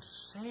chosen to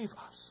save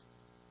us.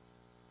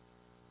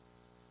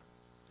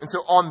 And so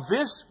on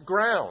this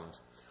ground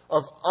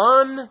of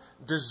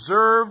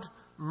undeserved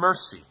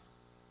mercy,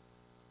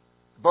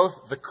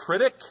 both the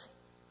critic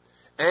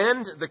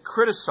and the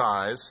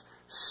criticized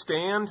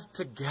stand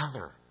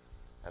together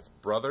as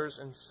brothers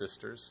and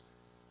sisters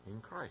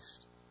in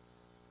Christ.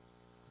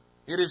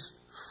 It is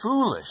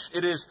foolish,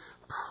 it is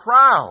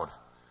proud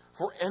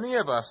for any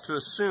of us to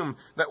assume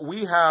that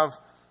we have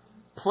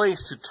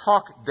place to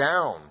talk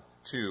down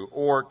to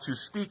or to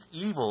speak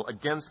evil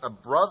against a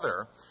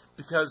brother,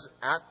 because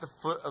at the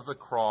foot of the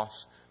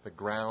cross, the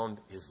ground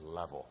is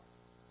level.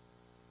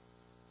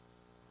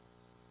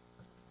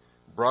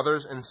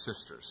 Brothers and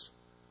sisters,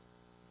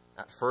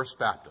 at First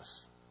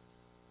Baptist,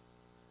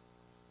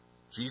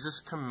 Jesus'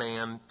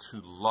 command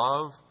to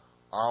love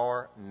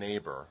our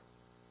neighbor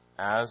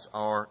as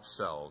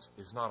ourselves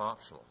is not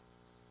optional.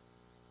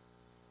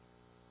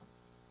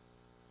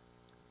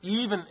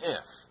 Even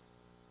if,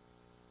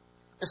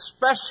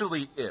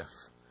 especially if,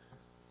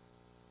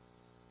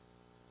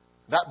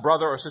 that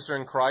brother or sister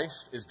in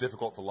Christ is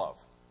difficult to love.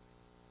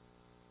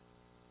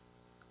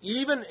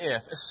 Even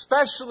if,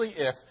 especially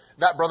if,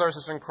 that brother or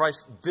sister in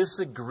Christ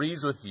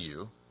disagrees with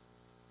you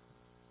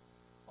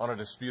on a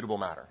disputable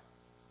matter.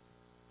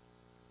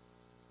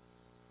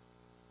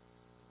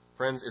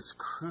 Friends, it's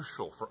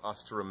crucial for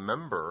us to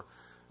remember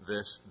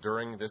this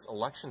during this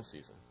election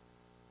season,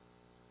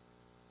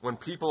 when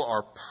people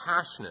are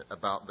passionate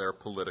about their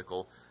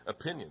political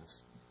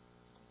opinions.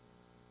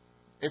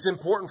 It's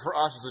important for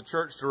us as a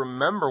church to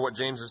remember what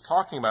James is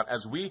talking about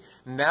as we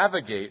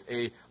navigate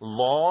a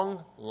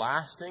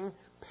long-lasting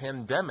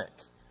pandemic.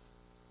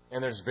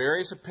 And there's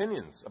various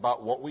opinions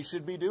about what we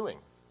should be doing.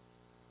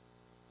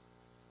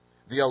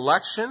 The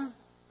election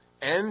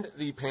and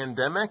the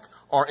pandemic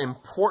are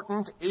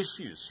important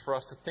issues for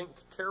us to think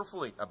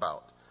carefully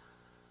about.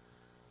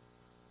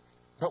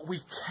 But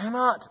we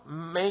cannot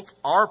make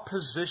our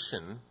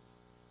position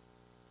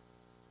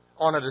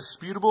on a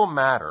disputable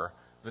matter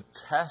the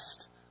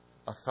test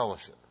of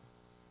fellowship.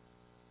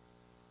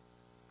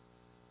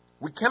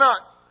 We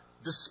cannot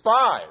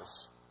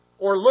despise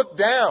or look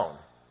down.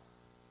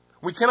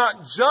 We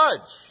cannot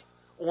judge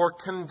or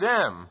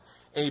condemn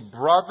a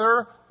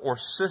brother or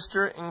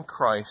sister in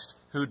Christ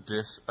who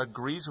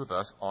disagrees with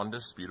us on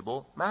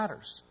disputable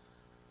matters.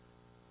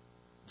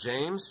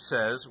 James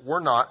says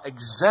we're not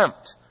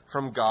exempt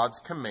from God's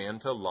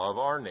command to love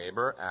our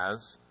neighbor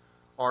as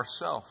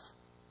ourselves,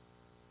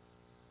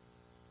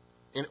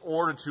 in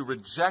order to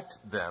reject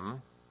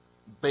them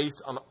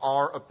based on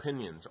our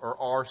opinions or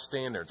our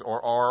standards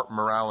or our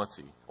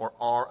morality or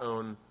our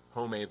own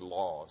homemade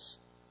laws.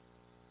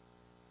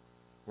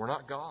 We're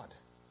not God.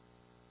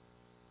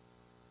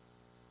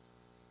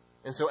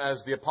 And so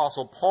as the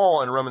Apostle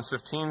Paul in Romans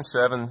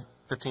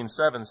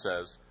 15:7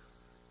 says,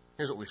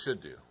 here's what we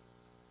should do.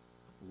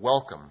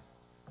 Welcome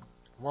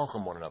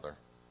one another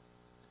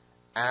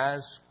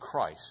as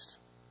Christ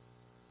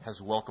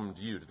has welcomed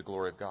you to the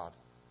glory of God.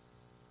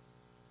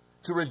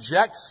 To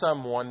reject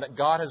someone that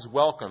God has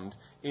welcomed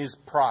is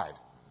pride.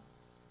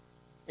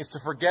 It's to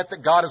forget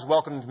that God has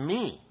welcomed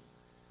me.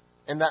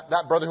 And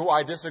that brother who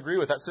I disagree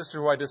with, that sister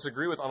who I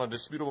disagree with on a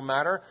disputable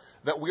matter,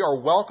 that we are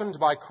welcomed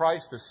by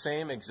Christ the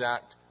same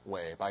exact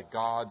way, by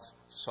God's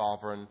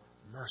sovereign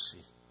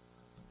mercy.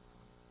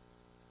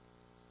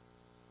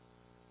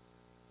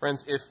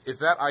 Friends, if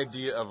that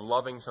idea of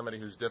loving somebody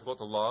who's difficult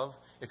to love,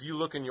 if you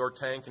look in your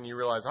tank and you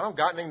realize, I don't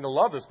got anything to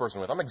love this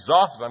person with, I'm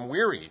exhausted, I'm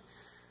weary,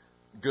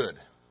 good.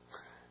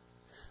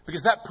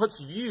 Because that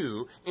puts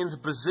you in the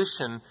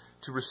position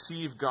to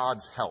receive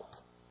God's help.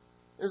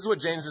 This is what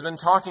James has been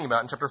talking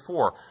about in chapter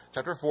 4.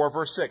 Chapter 4,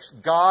 verse 6.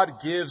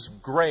 God gives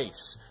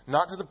grace,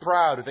 not to the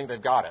proud who think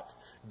they've got it.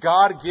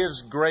 God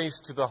gives grace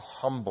to the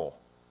humble,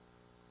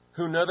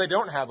 who know they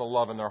don't have the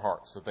love in their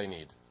hearts that they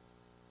need.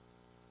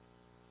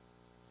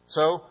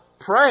 So,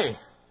 pray.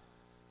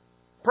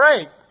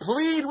 Pray.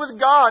 Plead with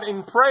God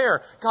in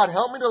prayer. God,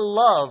 help me to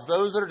love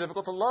those that are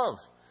difficult to love.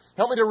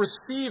 Help me to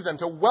receive them,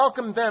 to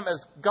welcome them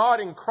as God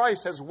in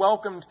Christ has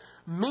welcomed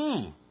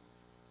me.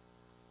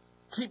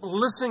 Keep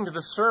listening to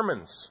the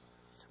sermons.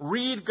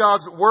 Read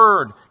God's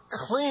Word.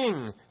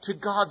 Cling to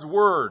God's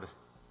Word.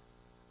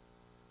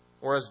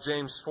 Or as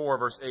James 4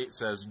 verse 8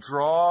 says,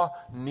 draw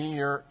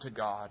near to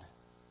God.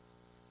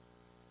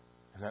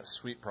 And that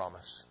sweet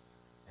promise.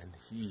 And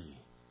He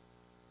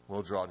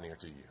will draw near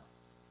to you.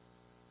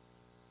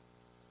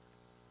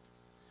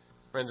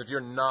 Friends, if you're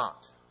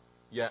not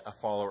yet a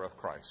follower of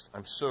Christ,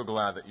 I'm so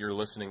glad that you're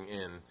listening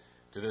in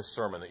to this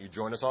sermon, that you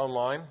joined us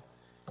online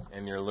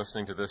and you're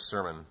listening to this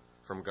sermon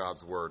from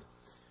God's Word.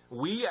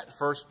 We at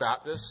First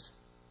Baptist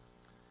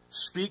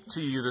speak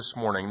to you this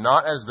morning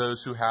not as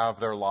those who have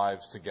their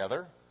lives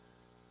together,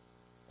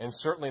 and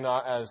certainly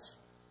not as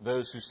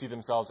those who see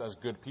themselves as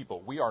good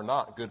people. We are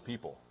not good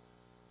people.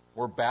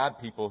 We're bad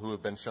people who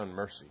have been shown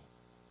mercy.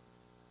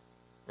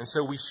 And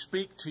so we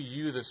speak to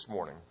you this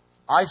morning.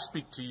 I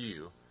speak to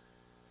you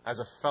as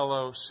a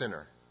fellow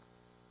sinner,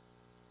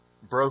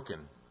 broken,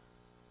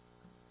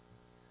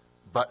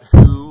 but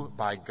who,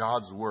 by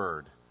God's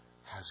Word,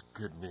 has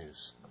good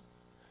news.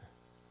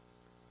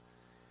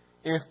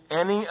 If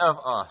any of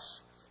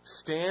us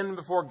stand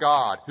before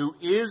God, who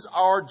is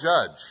our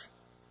judge,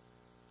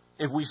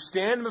 if we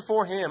stand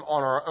before Him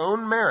on our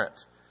own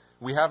merit,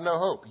 we have no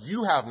hope.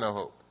 You have no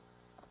hope.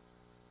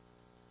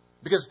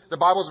 Because the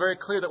Bible is very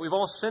clear that we've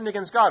all sinned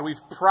against God. We've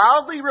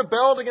proudly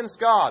rebelled against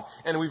God,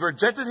 and we've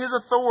rejected His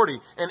authority.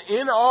 And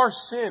in our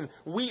sin,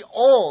 we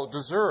all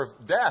deserve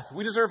death.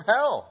 We deserve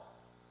hell.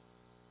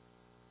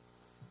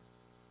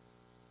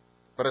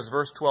 But as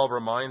verse 12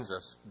 reminds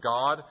us,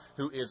 God,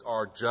 who is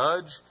our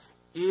judge,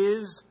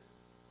 is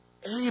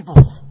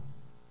able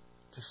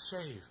to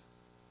save.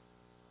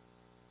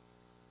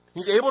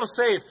 He's able to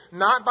save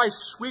not by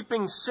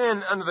sweeping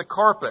sin under the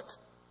carpet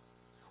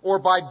or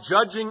by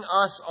judging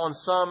us on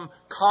some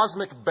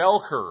cosmic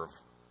bell curve.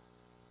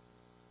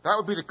 That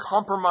would be to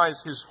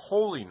compromise His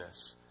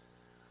holiness.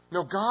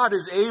 No, God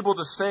is able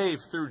to save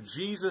through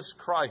Jesus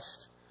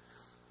Christ.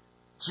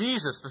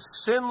 Jesus, the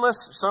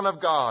sinless Son of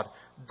God,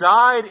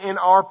 died in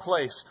our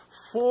place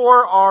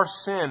for our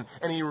sin,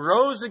 and He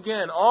rose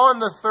again on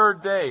the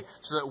third day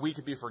so that we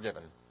could be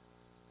forgiven.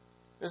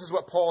 This is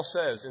what Paul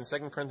says in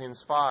 2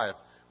 Corinthians 5,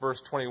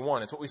 verse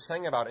 21. It's what we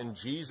sang about in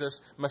Jesus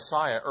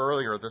Messiah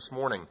earlier this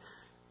morning.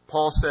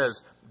 Paul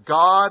says,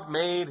 God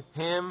made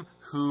Him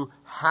who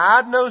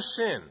had no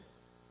sin,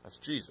 that's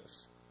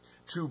Jesus,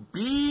 to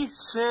be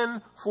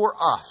sin for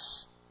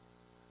us,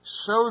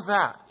 so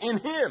that in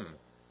Him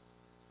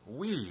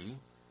we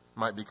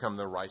might become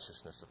the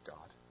righteousness of God.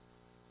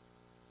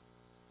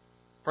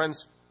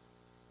 Friends,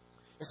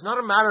 it's not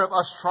a matter of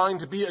us trying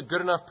to be a good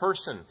enough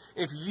person.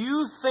 If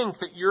you think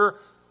that you're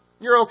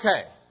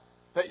okay,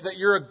 that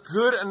you're a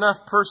good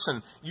enough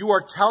person, you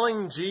are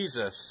telling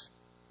Jesus,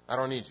 I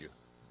don't need you.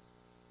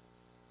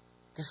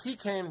 Because He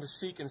came to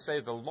seek and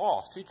save the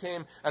lost. He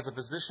came as a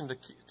physician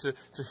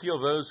to heal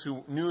those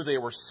who knew they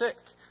were sick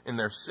in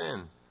their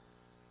sin.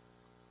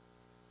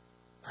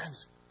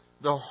 Friends,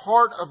 the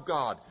heart of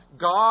God.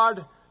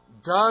 God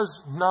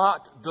does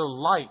not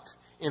delight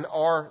in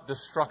our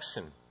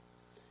destruction.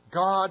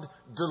 God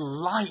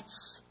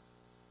delights.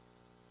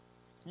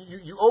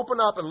 You open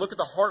up and look at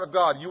the heart of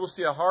God. You will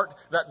see a heart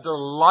that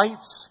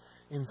delights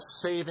in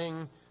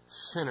saving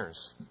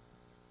sinners.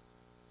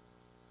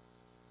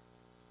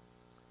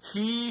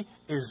 He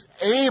is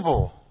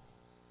able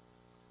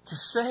to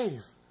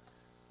save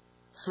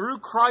through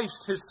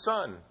Christ His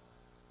Son.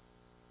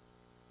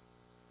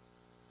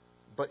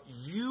 But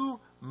you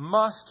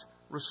must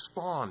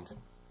respond.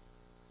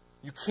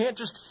 You can't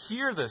just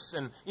hear this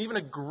and even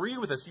agree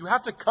with this. You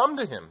have to come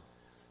to Him.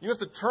 You have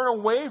to turn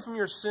away from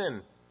your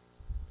sin.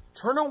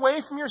 Turn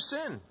away from your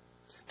sin.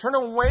 Turn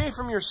away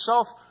from your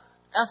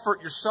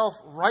self-effort, your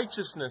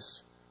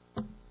self-righteousness,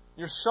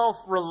 your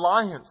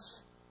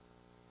self-reliance.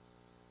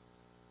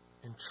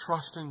 And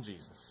trust in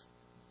Jesus.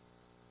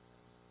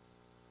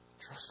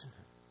 Trust in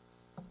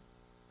Him.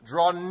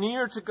 Draw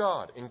near to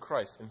God in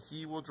Christ, and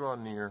He will draw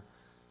near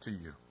to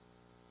you.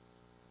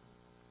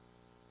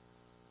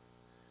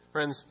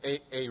 Friends,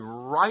 a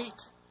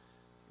right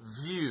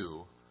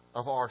view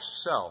of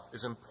ourself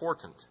is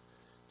important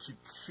to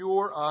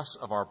cure us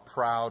of our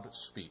proud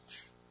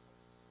speech.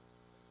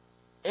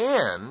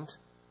 And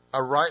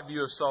a right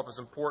view of self is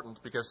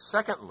important because,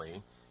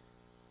 secondly,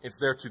 It's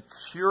there to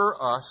cure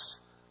us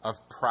of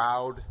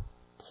proud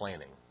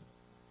planning.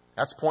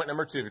 That's point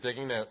number 2 if you're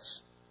taking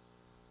notes.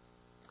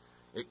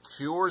 It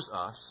cures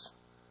us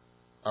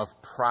of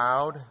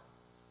proud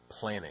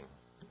planning.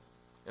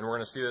 And we're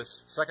going to see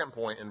this second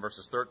point in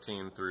verses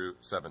 13 through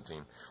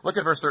 17. Look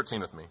at verse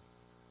 13 with me.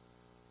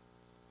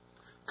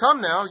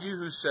 Come now, you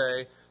who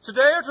say,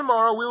 today or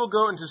tomorrow we will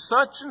go into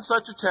such and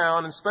such a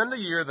town and spend a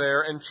year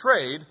there and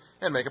trade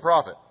and make a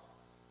profit.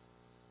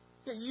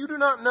 Yet you do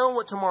not know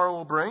what tomorrow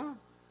will bring.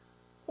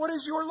 What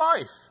is your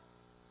life?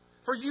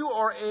 For you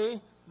are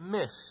a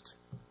mist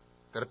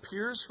that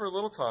appears for a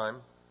little time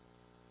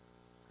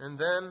and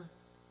then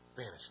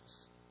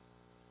vanishes.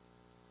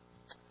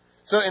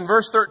 So in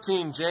verse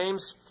 13,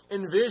 James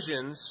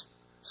envisions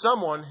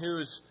someone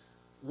who's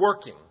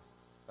working,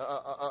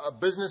 a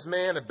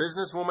businessman, a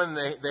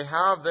businesswoman. They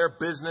have their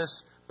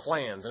business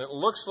plans, and it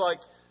looks like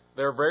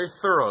they're very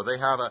thorough. They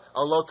have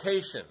a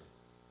location.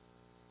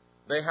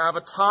 They have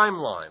a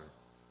timeline.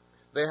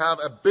 They have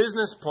a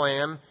business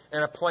plan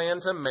and a plan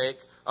to make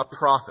a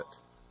profit.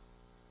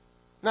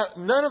 Now,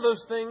 none of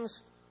those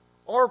things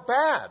are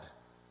bad.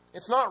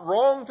 It's not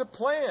wrong to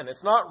plan.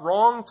 It's not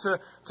wrong to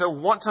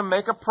want to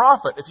make a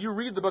profit. If you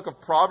read the book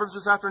of Proverbs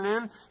this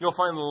afternoon, you'll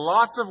find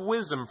lots of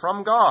wisdom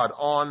from God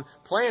on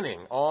planning,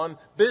 on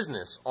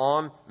business,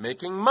 on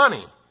making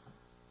money.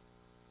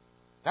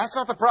 That's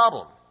not the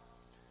problem.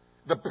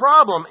 The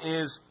problem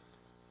is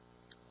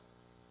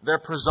their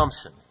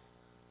presumption.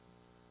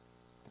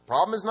 The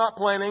problem is not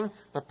planning.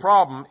 The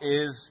problem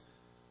is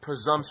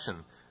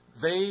presumption.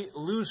 They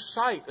lose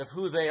sight of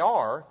who they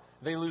are.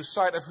 They lose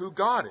sight of who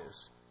God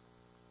is.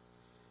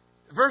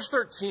 Verse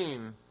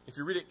 13, if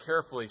you read it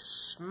carefully,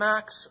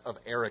 smacks of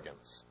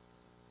arrogance.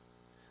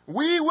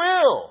 We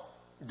will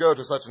go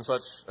to such and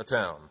such a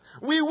town.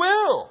 We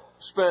will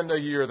spend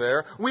a year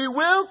there. We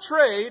will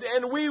trade,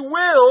 and we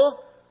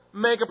will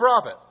make a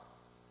profit.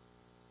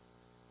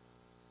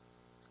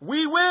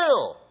 We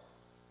will.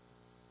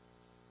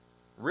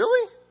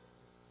 Really?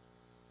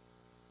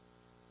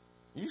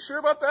 You sure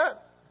about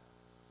that?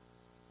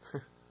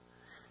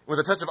 With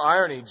a touch of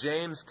irony,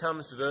 James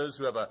comes to those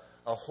who have the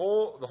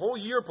whole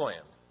year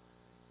planned.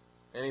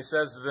 And he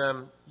says to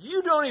them,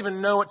 you don't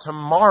even know what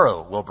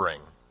tomorrow will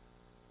bring.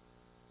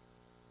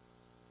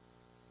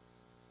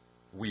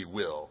 We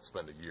will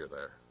spend a year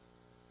there.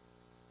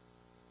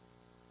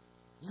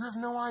 You have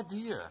no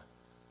idea.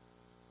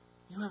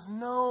 You have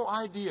no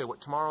idea what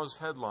tomorrow's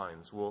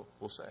headlines will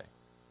say.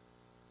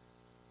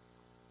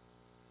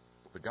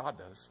 But God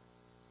does.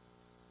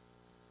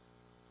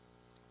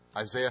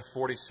 Isaiah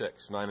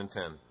 46, 9 and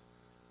 10.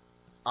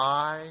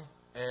 I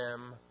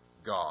am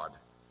God,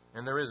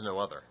 and there is no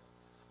other.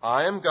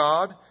 I am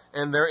God,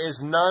 and there is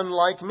none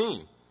like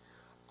me.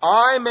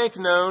 I make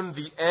known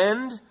the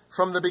end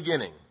from the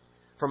beginning,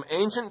 from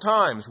ancient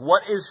times,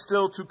 what is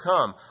still to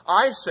come.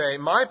 I say,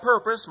 my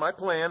purpose, my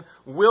plan,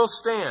 will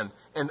stand,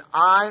 and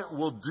I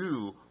will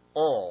do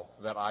all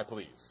that I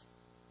please.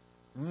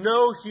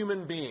 No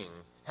human being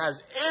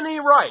has any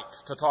right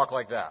to talk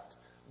like that.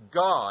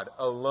 God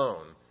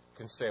alone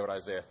can say what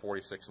Isaiah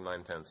 46 and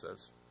 9-10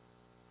 says.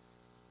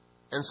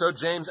 And so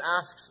James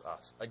asks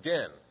us,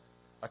 again,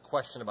 a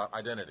question about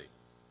identity.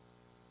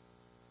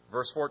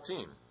 Verse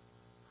 14.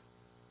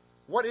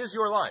 What is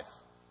your life?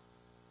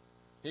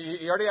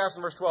 He already asked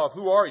in verse 12,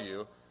 who are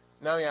you?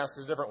 Now he asks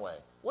a different way.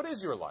 What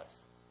is your life?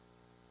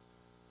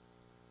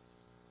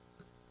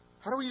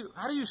 How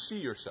do you see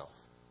yourself?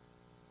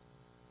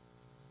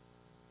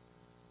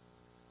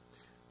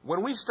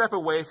 When we step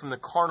away from the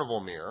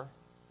carnival mirror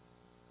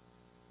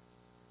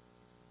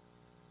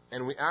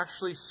and we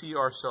actually see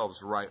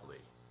ourselves rightly,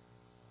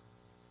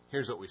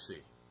 here's what we see.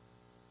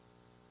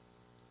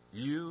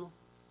 You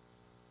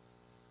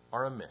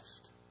are a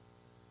mist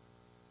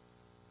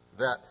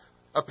that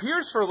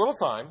appears for a little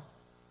time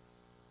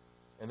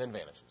and then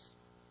vanishes.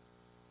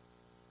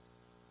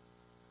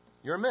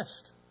 You're a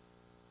mist.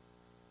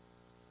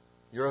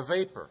 You're a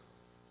vapor.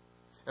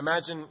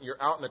 Imagine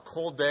you're out in a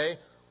cold day,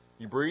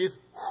 you breathe,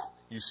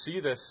 you see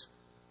this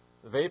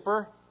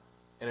vapor,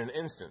 and in an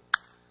instant,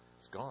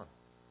 it's gone.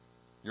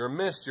 You're a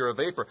mist, you're a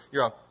vapor,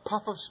 you're a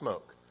puff of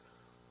smoke.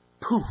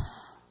 Poof.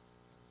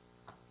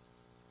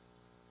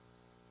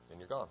 And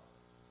you're gone.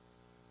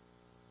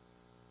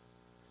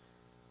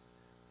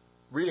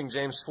 Reading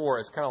James 4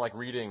 is kind of like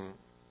reading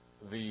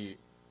the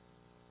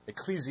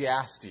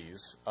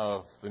Ecclesiastes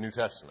of the New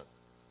Testament.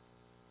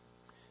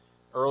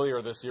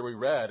 Earlier this year we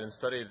read and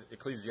studied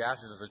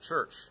Ecclesiastes as a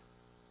church.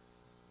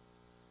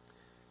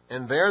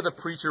 And there the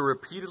preacher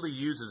repeatedly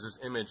uses this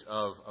image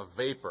of a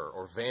vapor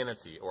or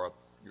vanity or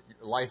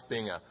life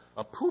being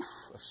a poof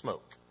of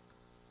smoke.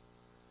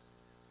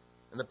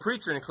 And the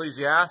preacher in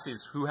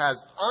Ecclesiastes, who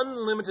has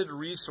unlimited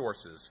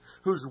resources,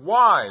 who's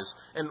wise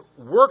and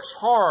works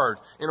hard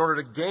in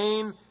order to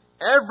gain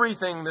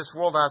everything this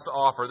world has to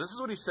offer, this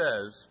is what he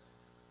says.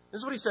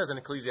 This is what he says in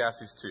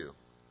Ecclesiastes 2.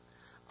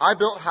 I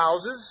built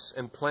houses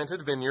and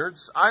planted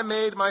vineyards. I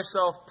made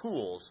myself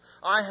pools.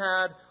 I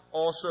had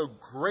also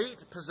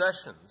great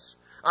possessions.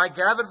 I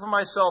gathered for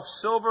myself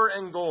silver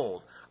and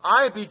gold.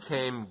 I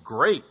became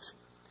great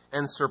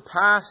and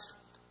surpassed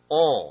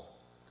all.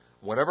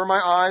 Whatever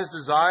my eyes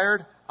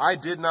desired, I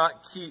did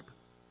not keep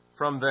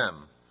from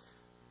them.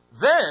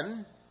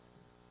 Then,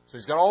 so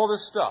he's got all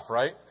this stuff,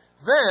 right?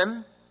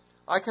 Then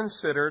I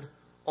considered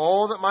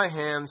all that my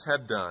hands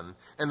had done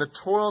and the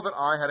toil that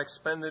I had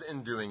expended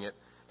in doing it.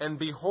 And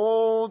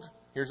behold,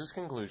 here's his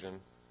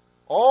conclusion,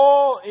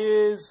 all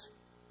is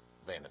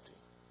vanity.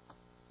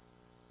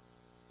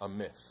 A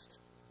mist,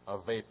 a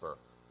vapor,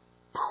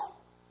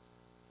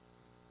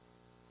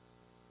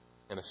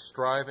 and a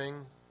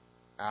striving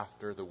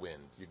after the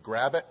wind. You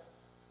grab it,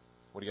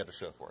 what do you have to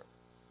show for it?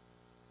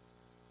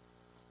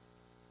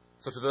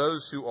 So to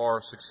those who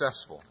are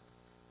successful,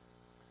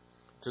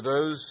 to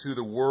those who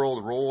the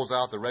world rolls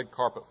out the red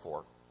carpet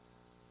for,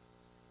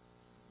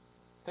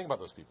 think about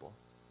those people.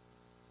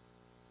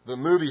 The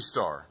movie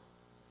star,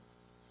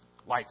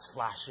 lights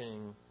flashing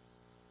in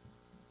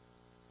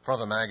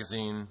front of the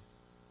magazine,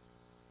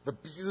 the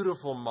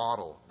beautiful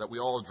model that we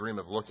all dream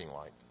of looking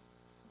like.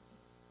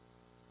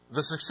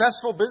 The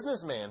successful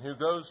businessman who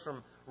goes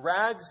from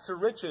rags to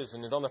riches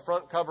and is on the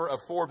front cover of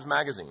Forbes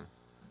magazine.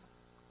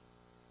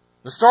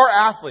 The star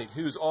athlete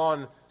who's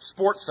on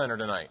SportsCenter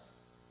tonight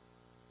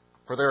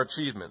for their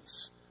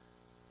achievements,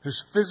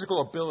 whose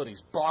physical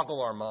abilities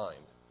boggle our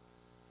mind.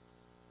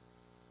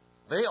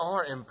 They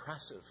are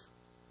impressive.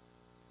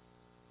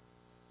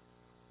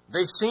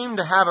 They seem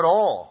to have it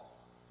all.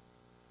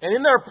 And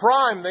in their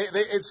prime,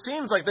 it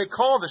seems like they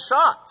call the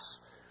shots.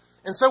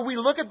 And so we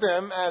look at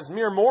them as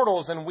mere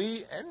mortals and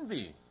we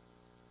envy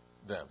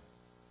them.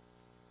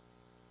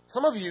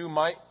 Some of you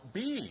might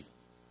be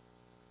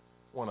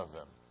one of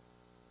them.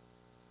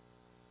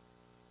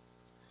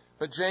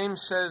 But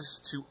James says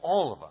to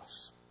all of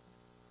us,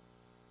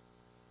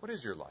 what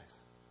is your life?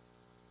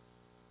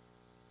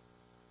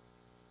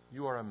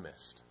 You are a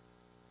mist.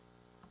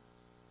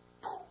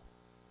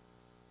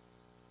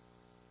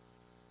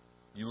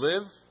 You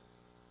live,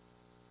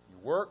 you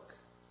work,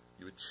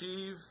 you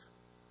achieve,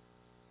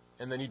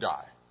 and then you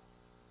die.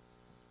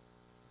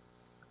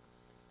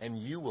 And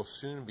you will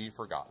soon be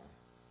forgotten,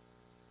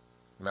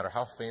 no matter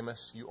how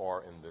famous you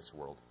are in this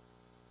world.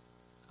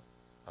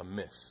 A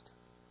mist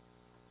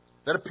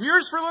that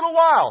appears for a little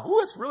while.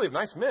 Ooh, it's really a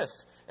nice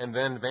mist. And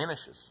then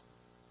vanishes.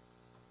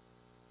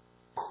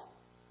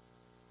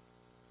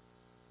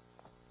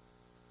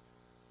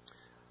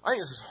 I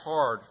think this is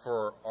hard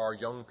for our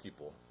young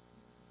people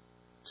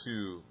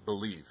to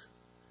believe.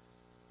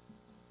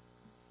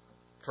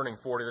 Turning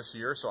 40 this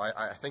year, so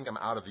I think I'm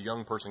out of the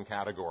young person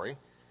category.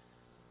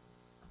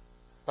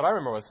 But I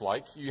remember what it's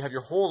like. You have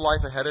your whole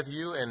life ahead of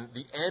you, and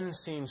the end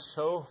seems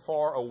so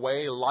far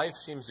away. Life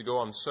seems to go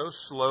on so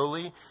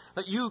slowly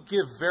that you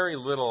give very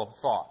little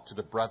thought to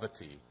the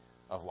brevity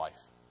of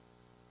life.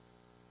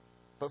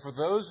 But for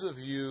those of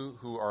you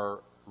who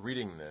are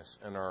reading this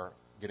and are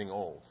getting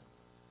old,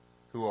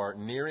 who are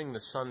nearing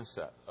the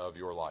sunset of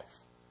your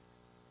life,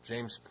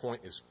 James'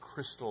 point is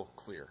crystal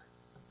clear.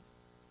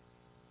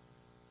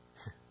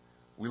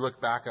 We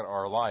look back at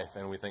our life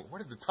and we think, where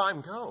did the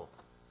time go?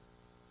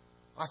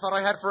 I thought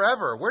I had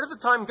forever. Where did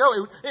the time go?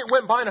 It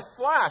went by in a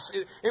flash.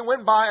 It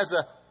went by as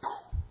a...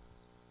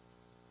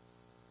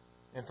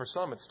 And for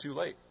some, it's too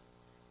late.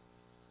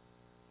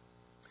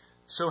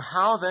 So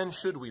how then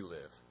should we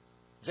live?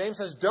 James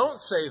says, don't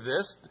say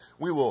this.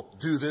 We will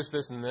do this,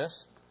 this, and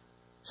this.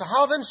 So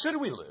how then should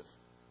we live?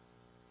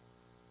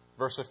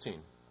 Verse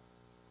 15.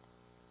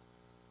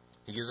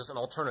 He gives us an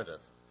alternative.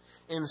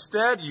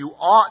 Instead, you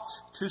ought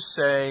to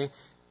say,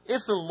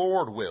 if the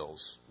Lord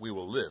wills, we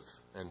will live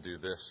and do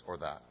this or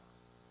that.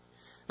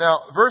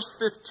 Now, verse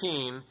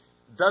 15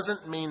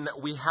 doesn't mean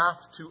that we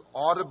have to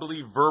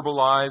audibly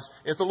verbalize,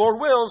 if the Lord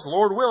wills,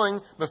 Lord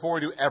willing, before we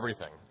do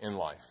everything in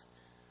life.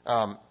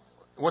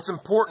 What's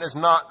important is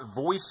not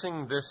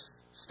voicing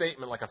this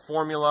statement like a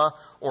formula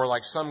or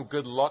like some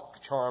good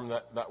luck charm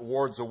that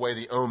wards away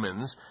the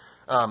omens.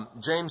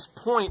 James'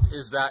 point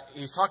is that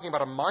he's talking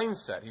about a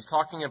mindset. He's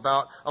talking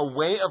about a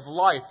way of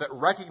life that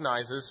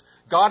recognizes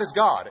God is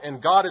God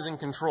and God is in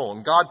control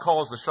and God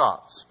calls the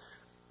shots.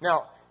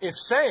 Now, if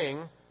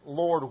saying,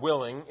 Lord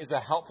willing, is a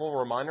helpful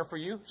reminder for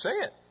you, say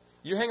it.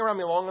 You hang around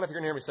me long enough, you're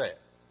going to hear me say it.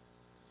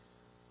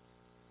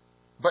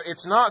 But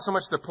it's not so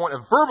much the point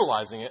of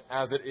verbalizing it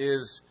as it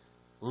is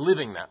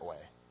living that way.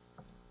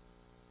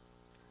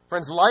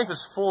 Friends, life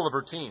is full of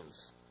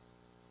routines.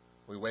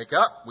 We wake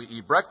up, we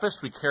eat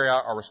breakfast, we carry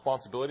out our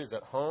responsibilities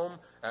at home,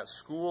 at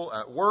school,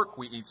 at work,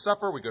 we eat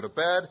supper, we go to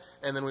bed,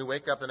 and then we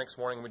wake up the next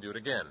morning and we do it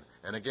again,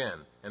 and again,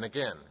 and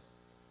again.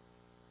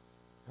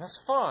 That's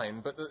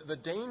fine, but the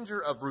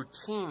danger of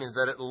routine is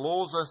that it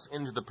lulls us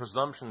into the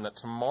presumption that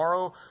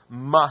tomorrow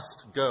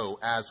must go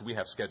as we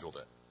have scheduled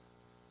it.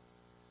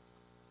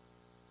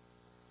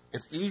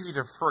 It's easy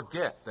to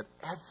forget that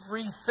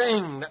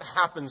everything that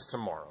happens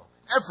tomorrow,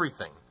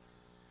 everything,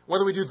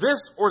 whether we do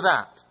this or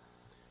that,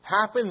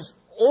 happens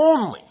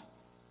only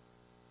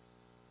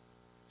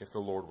if the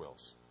Lord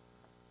wills.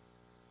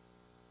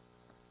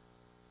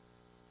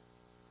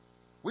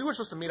 We were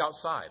supposed to meet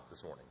outside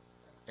this morning,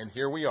 and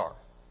here we are.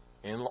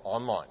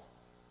 online.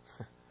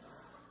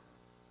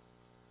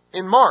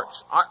 In March,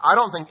 I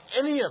don't think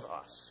any of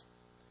us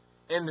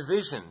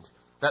envisioned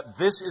that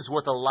this is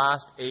what the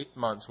last 8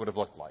 months would have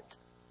looked like.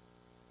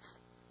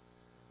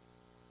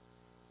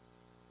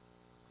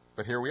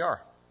 But here we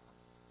are.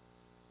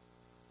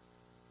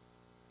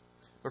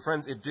 But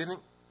friends,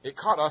 it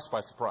caught us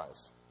by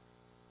surprise.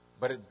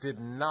 But it did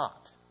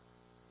not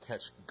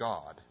catch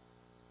God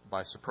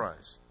by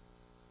surprise.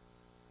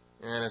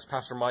 And as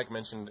Pastor Mike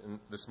mentioned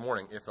this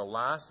morning, if the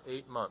last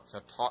 8 months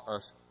have taught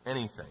us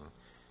anything,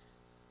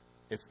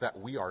 it's that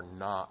we are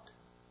not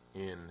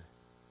in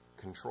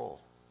control.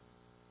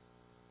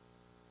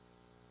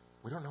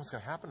 We don't know what's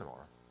going to happen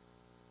tomorrow.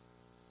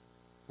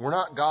 We're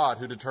not God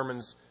who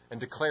determines and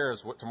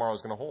declares what tomorrow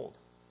is going to hold.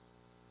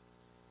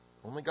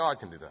 Only God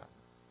can do that.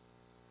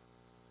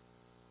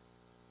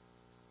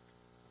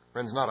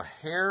 Friends, not a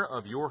hair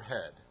of your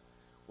head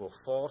will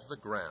fall to the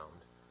ground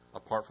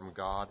apart from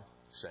God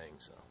saying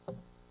so.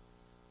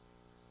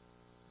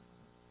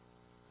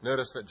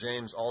 Notice that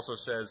James also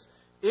says,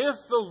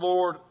 if the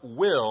Lord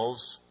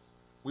wills,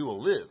 we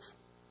will live.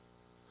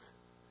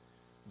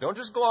 Don't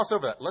just gloss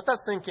over that. Let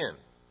that sink in.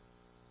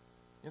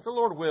 If the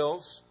Lord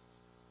wills,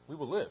 we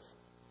will live.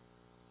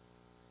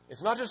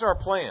 It's not just our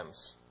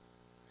plans.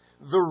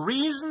 The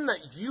reason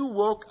that you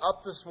woke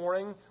up this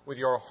morning with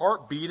your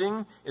heart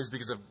beating is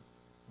because of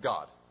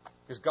God.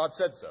 Because God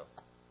said so.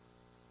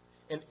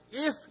 And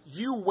if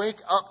you wake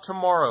up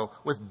tomorrow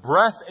with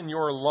breath in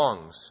your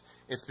lungs,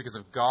 it's because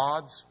of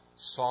God's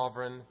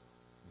sovereign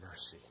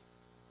mercy.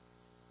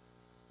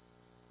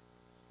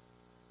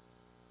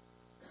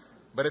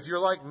 But if you're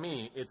like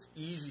me, it's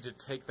easy to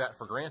take that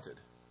for granted.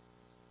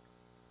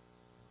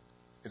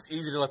 It's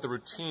easy to let the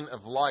routine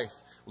of life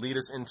lead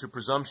us into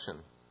presumption.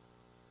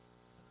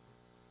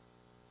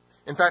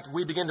 In fact,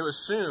 we begin to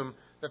assume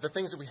that the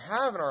things that we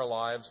have in our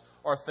lives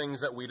are things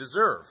that we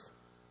deserve.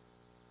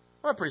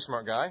 I'm a pretty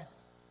smart guy.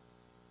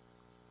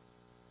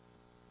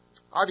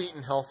 I've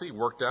eaten healthy,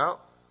 worked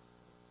out.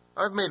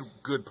 I've made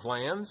good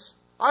plans.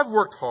 I've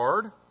worked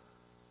hard.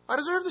 I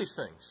deserve these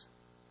things.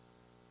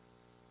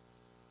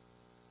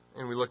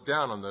 And we look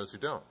down on those who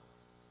don't.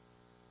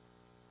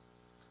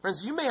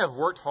 Friends, you may have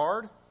worked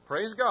hard.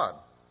 Praise God.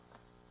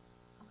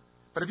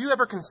 But have you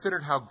ever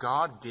considered how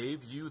God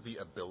gave you the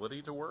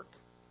ability to work?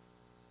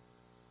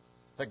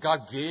 That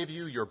God gave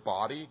you your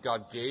body,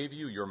 God gave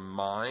you your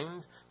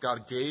mind,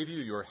 God gave you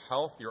your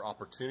health, your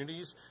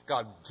opportunities,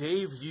 God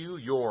gave you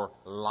your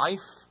life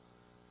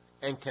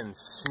and can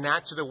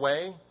snatch it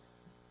away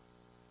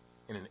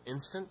in an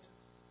instant?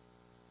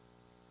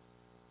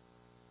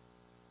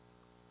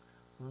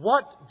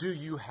 What do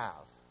you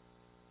have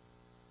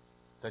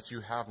that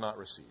you have not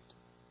received?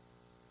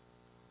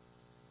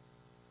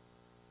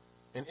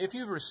 And if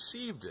you've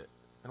received it,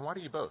 then why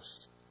do you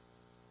boast?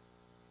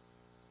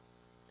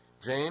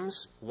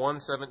 James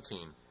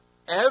 1:17.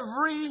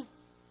 Every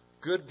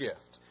good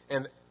gift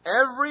and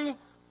every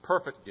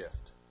perfect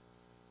gift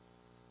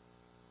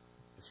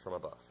is from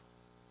above.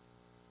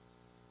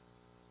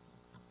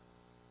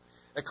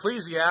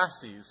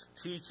 Ecclesiastes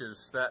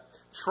teaches that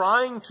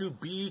trying to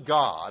be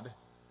God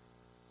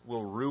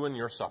will ruin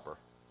your supper.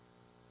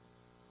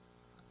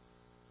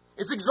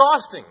 It's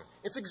exhausting.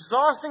 It's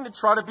exhausting to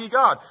try to be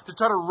God, to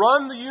try to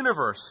run the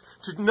universe,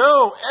 to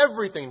know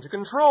everything, to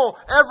control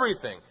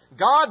everything.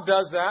 God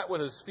does that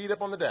with his feet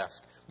up on the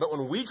desk. But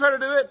when we try to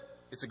do it,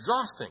 it's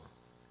exhausting.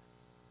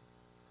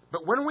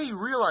 But when we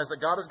realize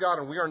that God is God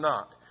and we are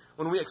not,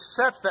 when we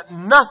accept that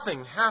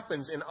nothing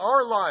happens in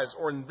our lives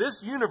or in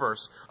this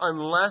universe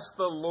unless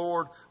the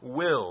Lord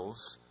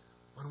wills,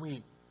 when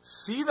we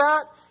see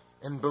that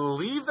and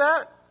believe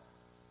that,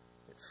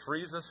 it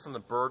frees us from the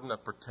burden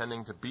of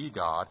pretending to be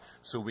God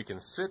so we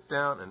can sit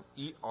down and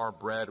eat our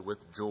bread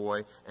with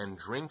joy and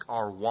drink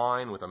our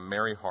wine with a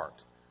merry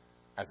heart,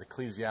 as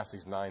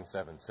Ecclesiastes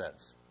 9:7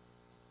 says.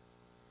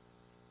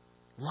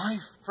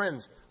 Life,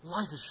 friends,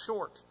 life is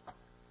short.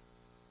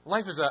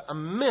 Life is a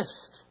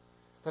mist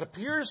that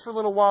appears for a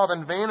little while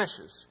then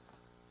vanishes.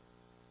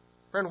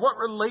 Friend, what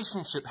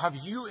relationship have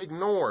you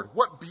ignored?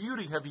 What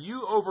beauty have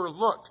you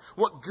overlooked?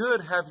 What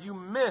good have you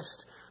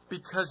missed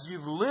because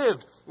you've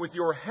lived with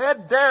your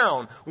head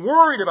down,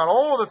 worried about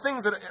all the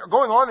things that are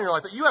going on in your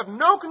life that you have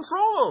no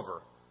control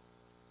over?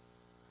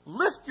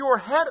 Lift your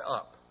head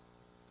up.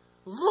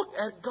 Look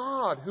at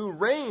God who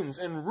reigns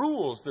and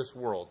rules this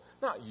world,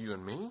 not you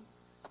and me.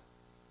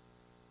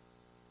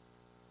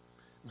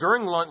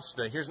 During lunch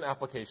today, here's an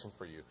application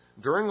for you.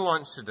 During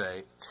lunch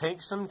today,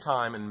 take some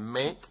time and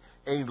make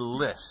a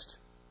list.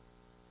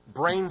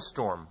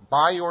 Brainstorm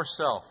by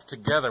yourself,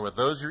 together with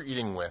those you're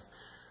eating with,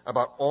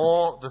 about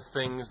all the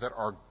things that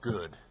are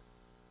good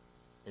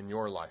in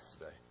your life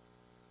today.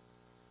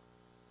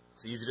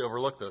 It's easy to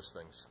overlook those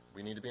things.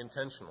 We need to be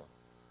intentional.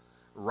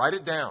 Write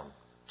it down.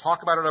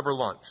 Talk about it over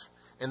lunch.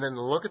 And then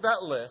look at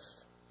that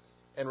list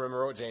and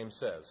remember what James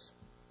says.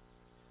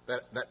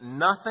 That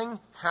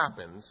nothing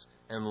happens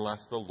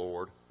unless the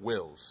Lord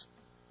wills.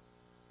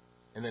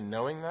 And then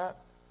knowing that,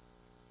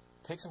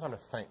 take some time to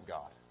thank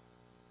God.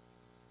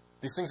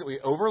 These things that we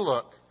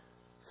overlook,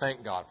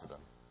 thank God for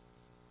them.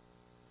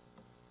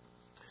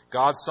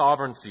 God's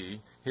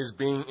sovereignty, His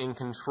being in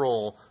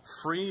control,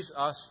 frees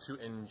us to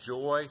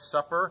enjoy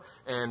supper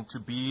and to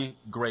be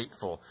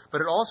grateful.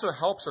 But it also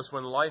helps us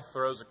when life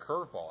throws a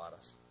curveball at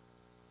us.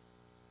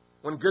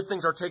 When good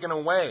things are taken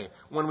away,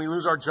 when we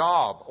lose our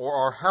job or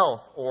our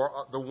health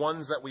or the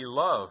ones that we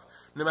love,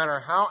 no matter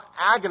how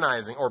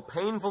agonizing or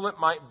painful it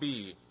might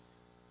be,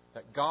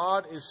 that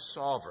God is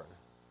sovereign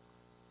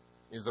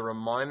is the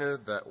reminder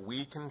that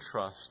we can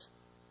trust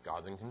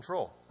God's in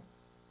control.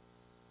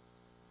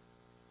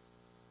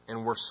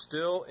 And we're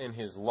still in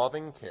His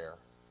loving care.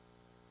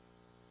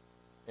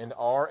 And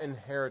our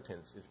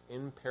inheritance is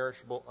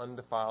imperishable,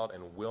 undefiled,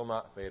 and will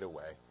not fade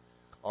away.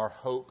 Our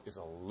hope is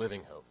a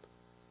living hope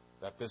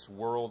that this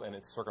world and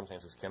its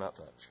circumstances cannot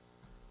touch.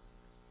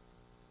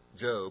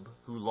 Job,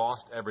 who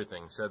lost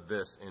everything, said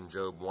this in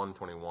Job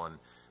 1:21,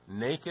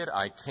 "Naked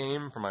I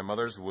came from my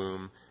mother's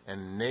womb,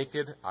 and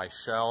naked I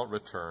shall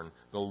return.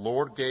 The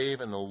Lord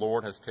gave, and the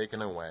Lord has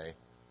taken away.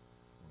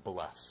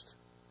 Blessed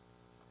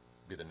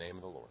be the name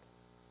of the Lord."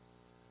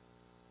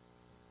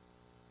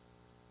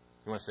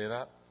 You want to say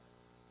that?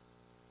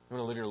 You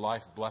want to live your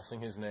life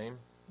blessing His name?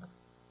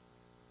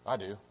 I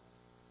do.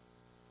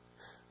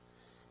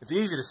 It's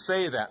easy to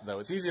say that, though.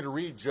 It's easy to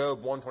read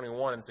Job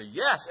 1:21 and say,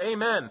 yes,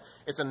 amen.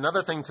 It's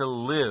another thing to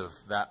live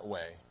that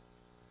way.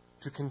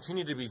 To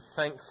continue to be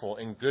thankful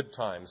in good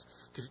times.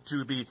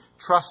 To be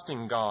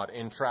trusting God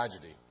in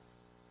tragedy.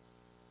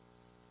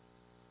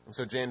 And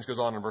so James goes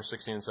on in verse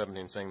 16 and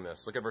 17 saying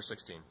this. Look at verse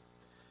 16.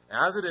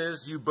 "As it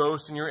is, you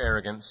boast in your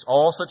arrogance.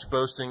 All such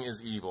boasting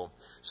is evil.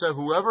 So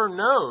whoever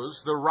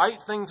knows the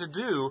right thing to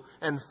do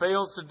and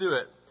fails to do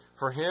it,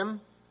 for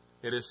him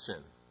it is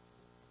sin."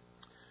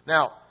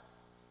 Now,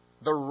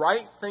 the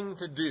right thing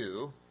to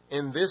do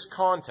in this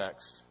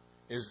context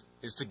is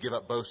to give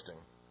up boasting.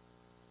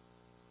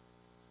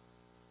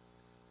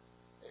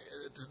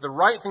 The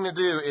right thing to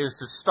do is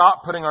to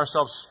stop putting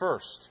ourselves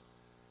first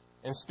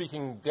and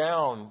speaking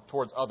down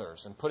towards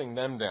others and putting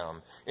them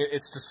down.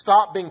 It's to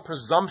stop being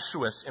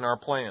presumptuous in our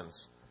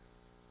plans.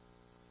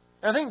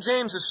 And I think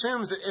James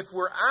assumes that if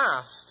we're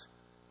asked,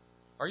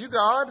 "Are you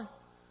God?"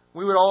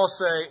 we would all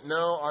say,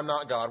 "No, I'm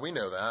not God." We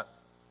know that.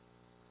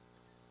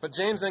 But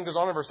James then goes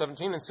on in verse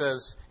 17 and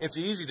says, it's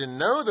easy to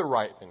know the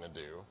right thing to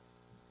do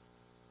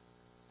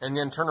and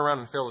then turn around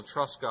and fail to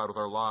trust God with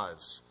our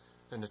lives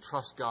than to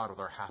trust God with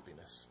our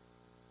happiness.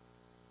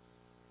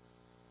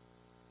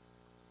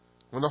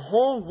 When the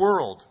whole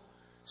world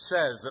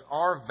says that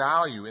our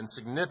value and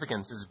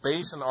significance is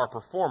based on our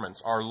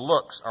performance, our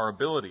looks, our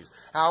abilities,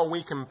 how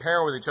we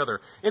compare with each other,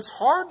 it's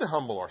hard to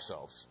humble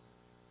ourselves.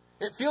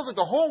 It feels like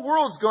the whole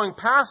world's going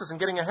past us and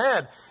getting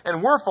ahead,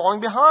 and we're falling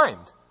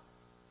behind.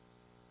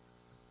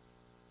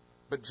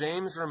 But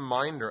James'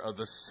 reminder of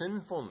the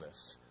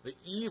sinfulness, the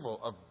evil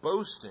of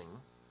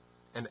boasting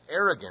and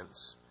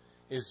arrogance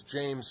is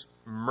James'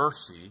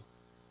 mercy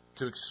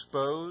to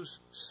expose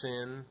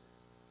sin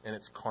in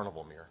its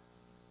carnival mirror.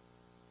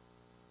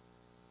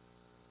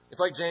 It's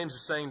like James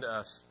is saying to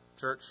us,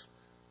 church,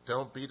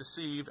 don't be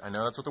deceived. I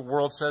know that's what the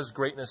world says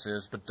greatness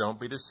is, but don't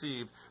be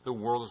deceived. The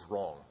world is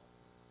wrong.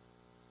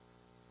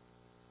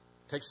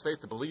 It takes faith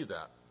to believe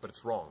that, but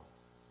it's wrong.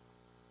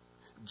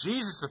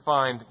 Jesus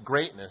defined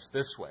greatness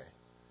this way.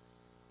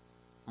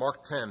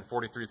 Mark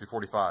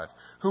 10:43-45.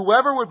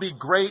 "Whoever would be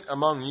great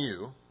among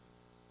you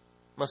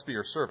must be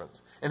your servant,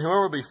 and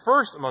whoever would be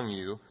first among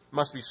you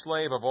must be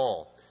slave of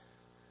all."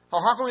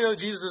 How can we know that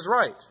Jesus is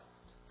right?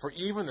 For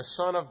even the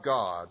Son of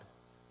God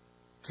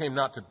came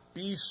not to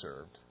be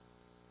served,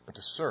 but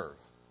to serve,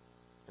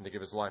 and to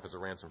give his life as a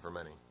ransom for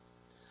many.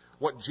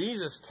 What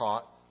Jesus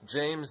taught,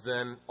 James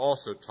then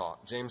also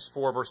taught. James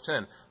 4 verse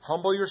 10.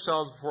 "Humble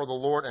yourselves before the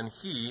Lord, and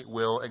He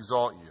will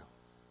exalt you."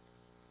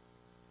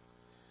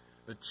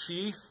 The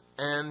chief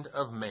end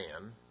of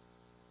man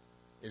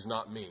is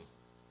not me.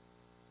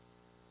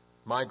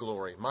 My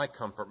glory, my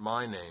comfort,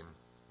 my name,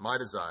 my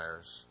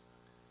desires.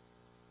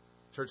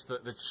 Church,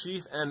 the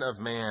chief end of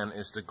man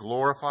is to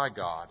glorify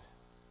God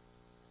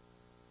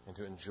and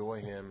to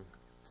enjoy Him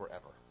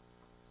forever.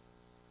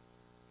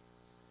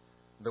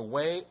 The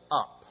way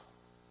up,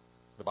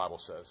 the Bible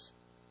says,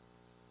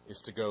 is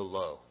to go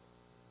low.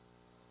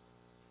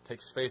 It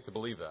takes faith to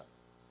believe that.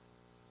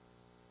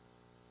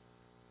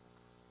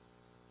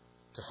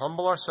 To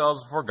humble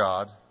ourselves before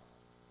God,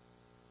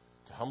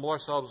 to humble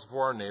ourselves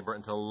before our neighbor,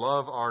 and to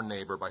love our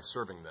neighbor by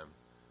serving them.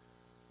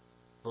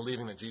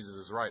 Believing that Jesus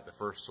is right, the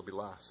first shall be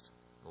last,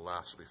 and the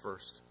last shall be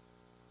first.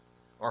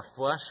 Our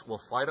flesh will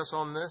fight us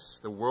on this.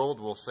 The world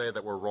will say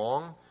that we're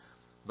wrong,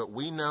 but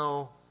we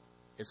know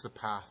it's the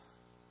path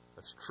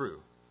that's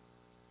true,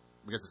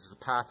 because it's the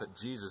path that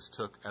Jesus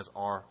took as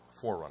our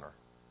forerunner.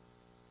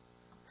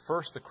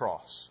 First the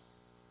cross,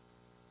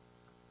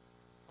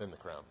 then the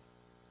crown.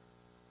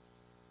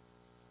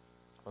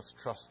 Let's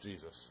trust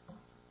Jesus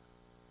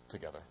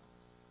together.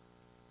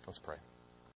 Let's pray.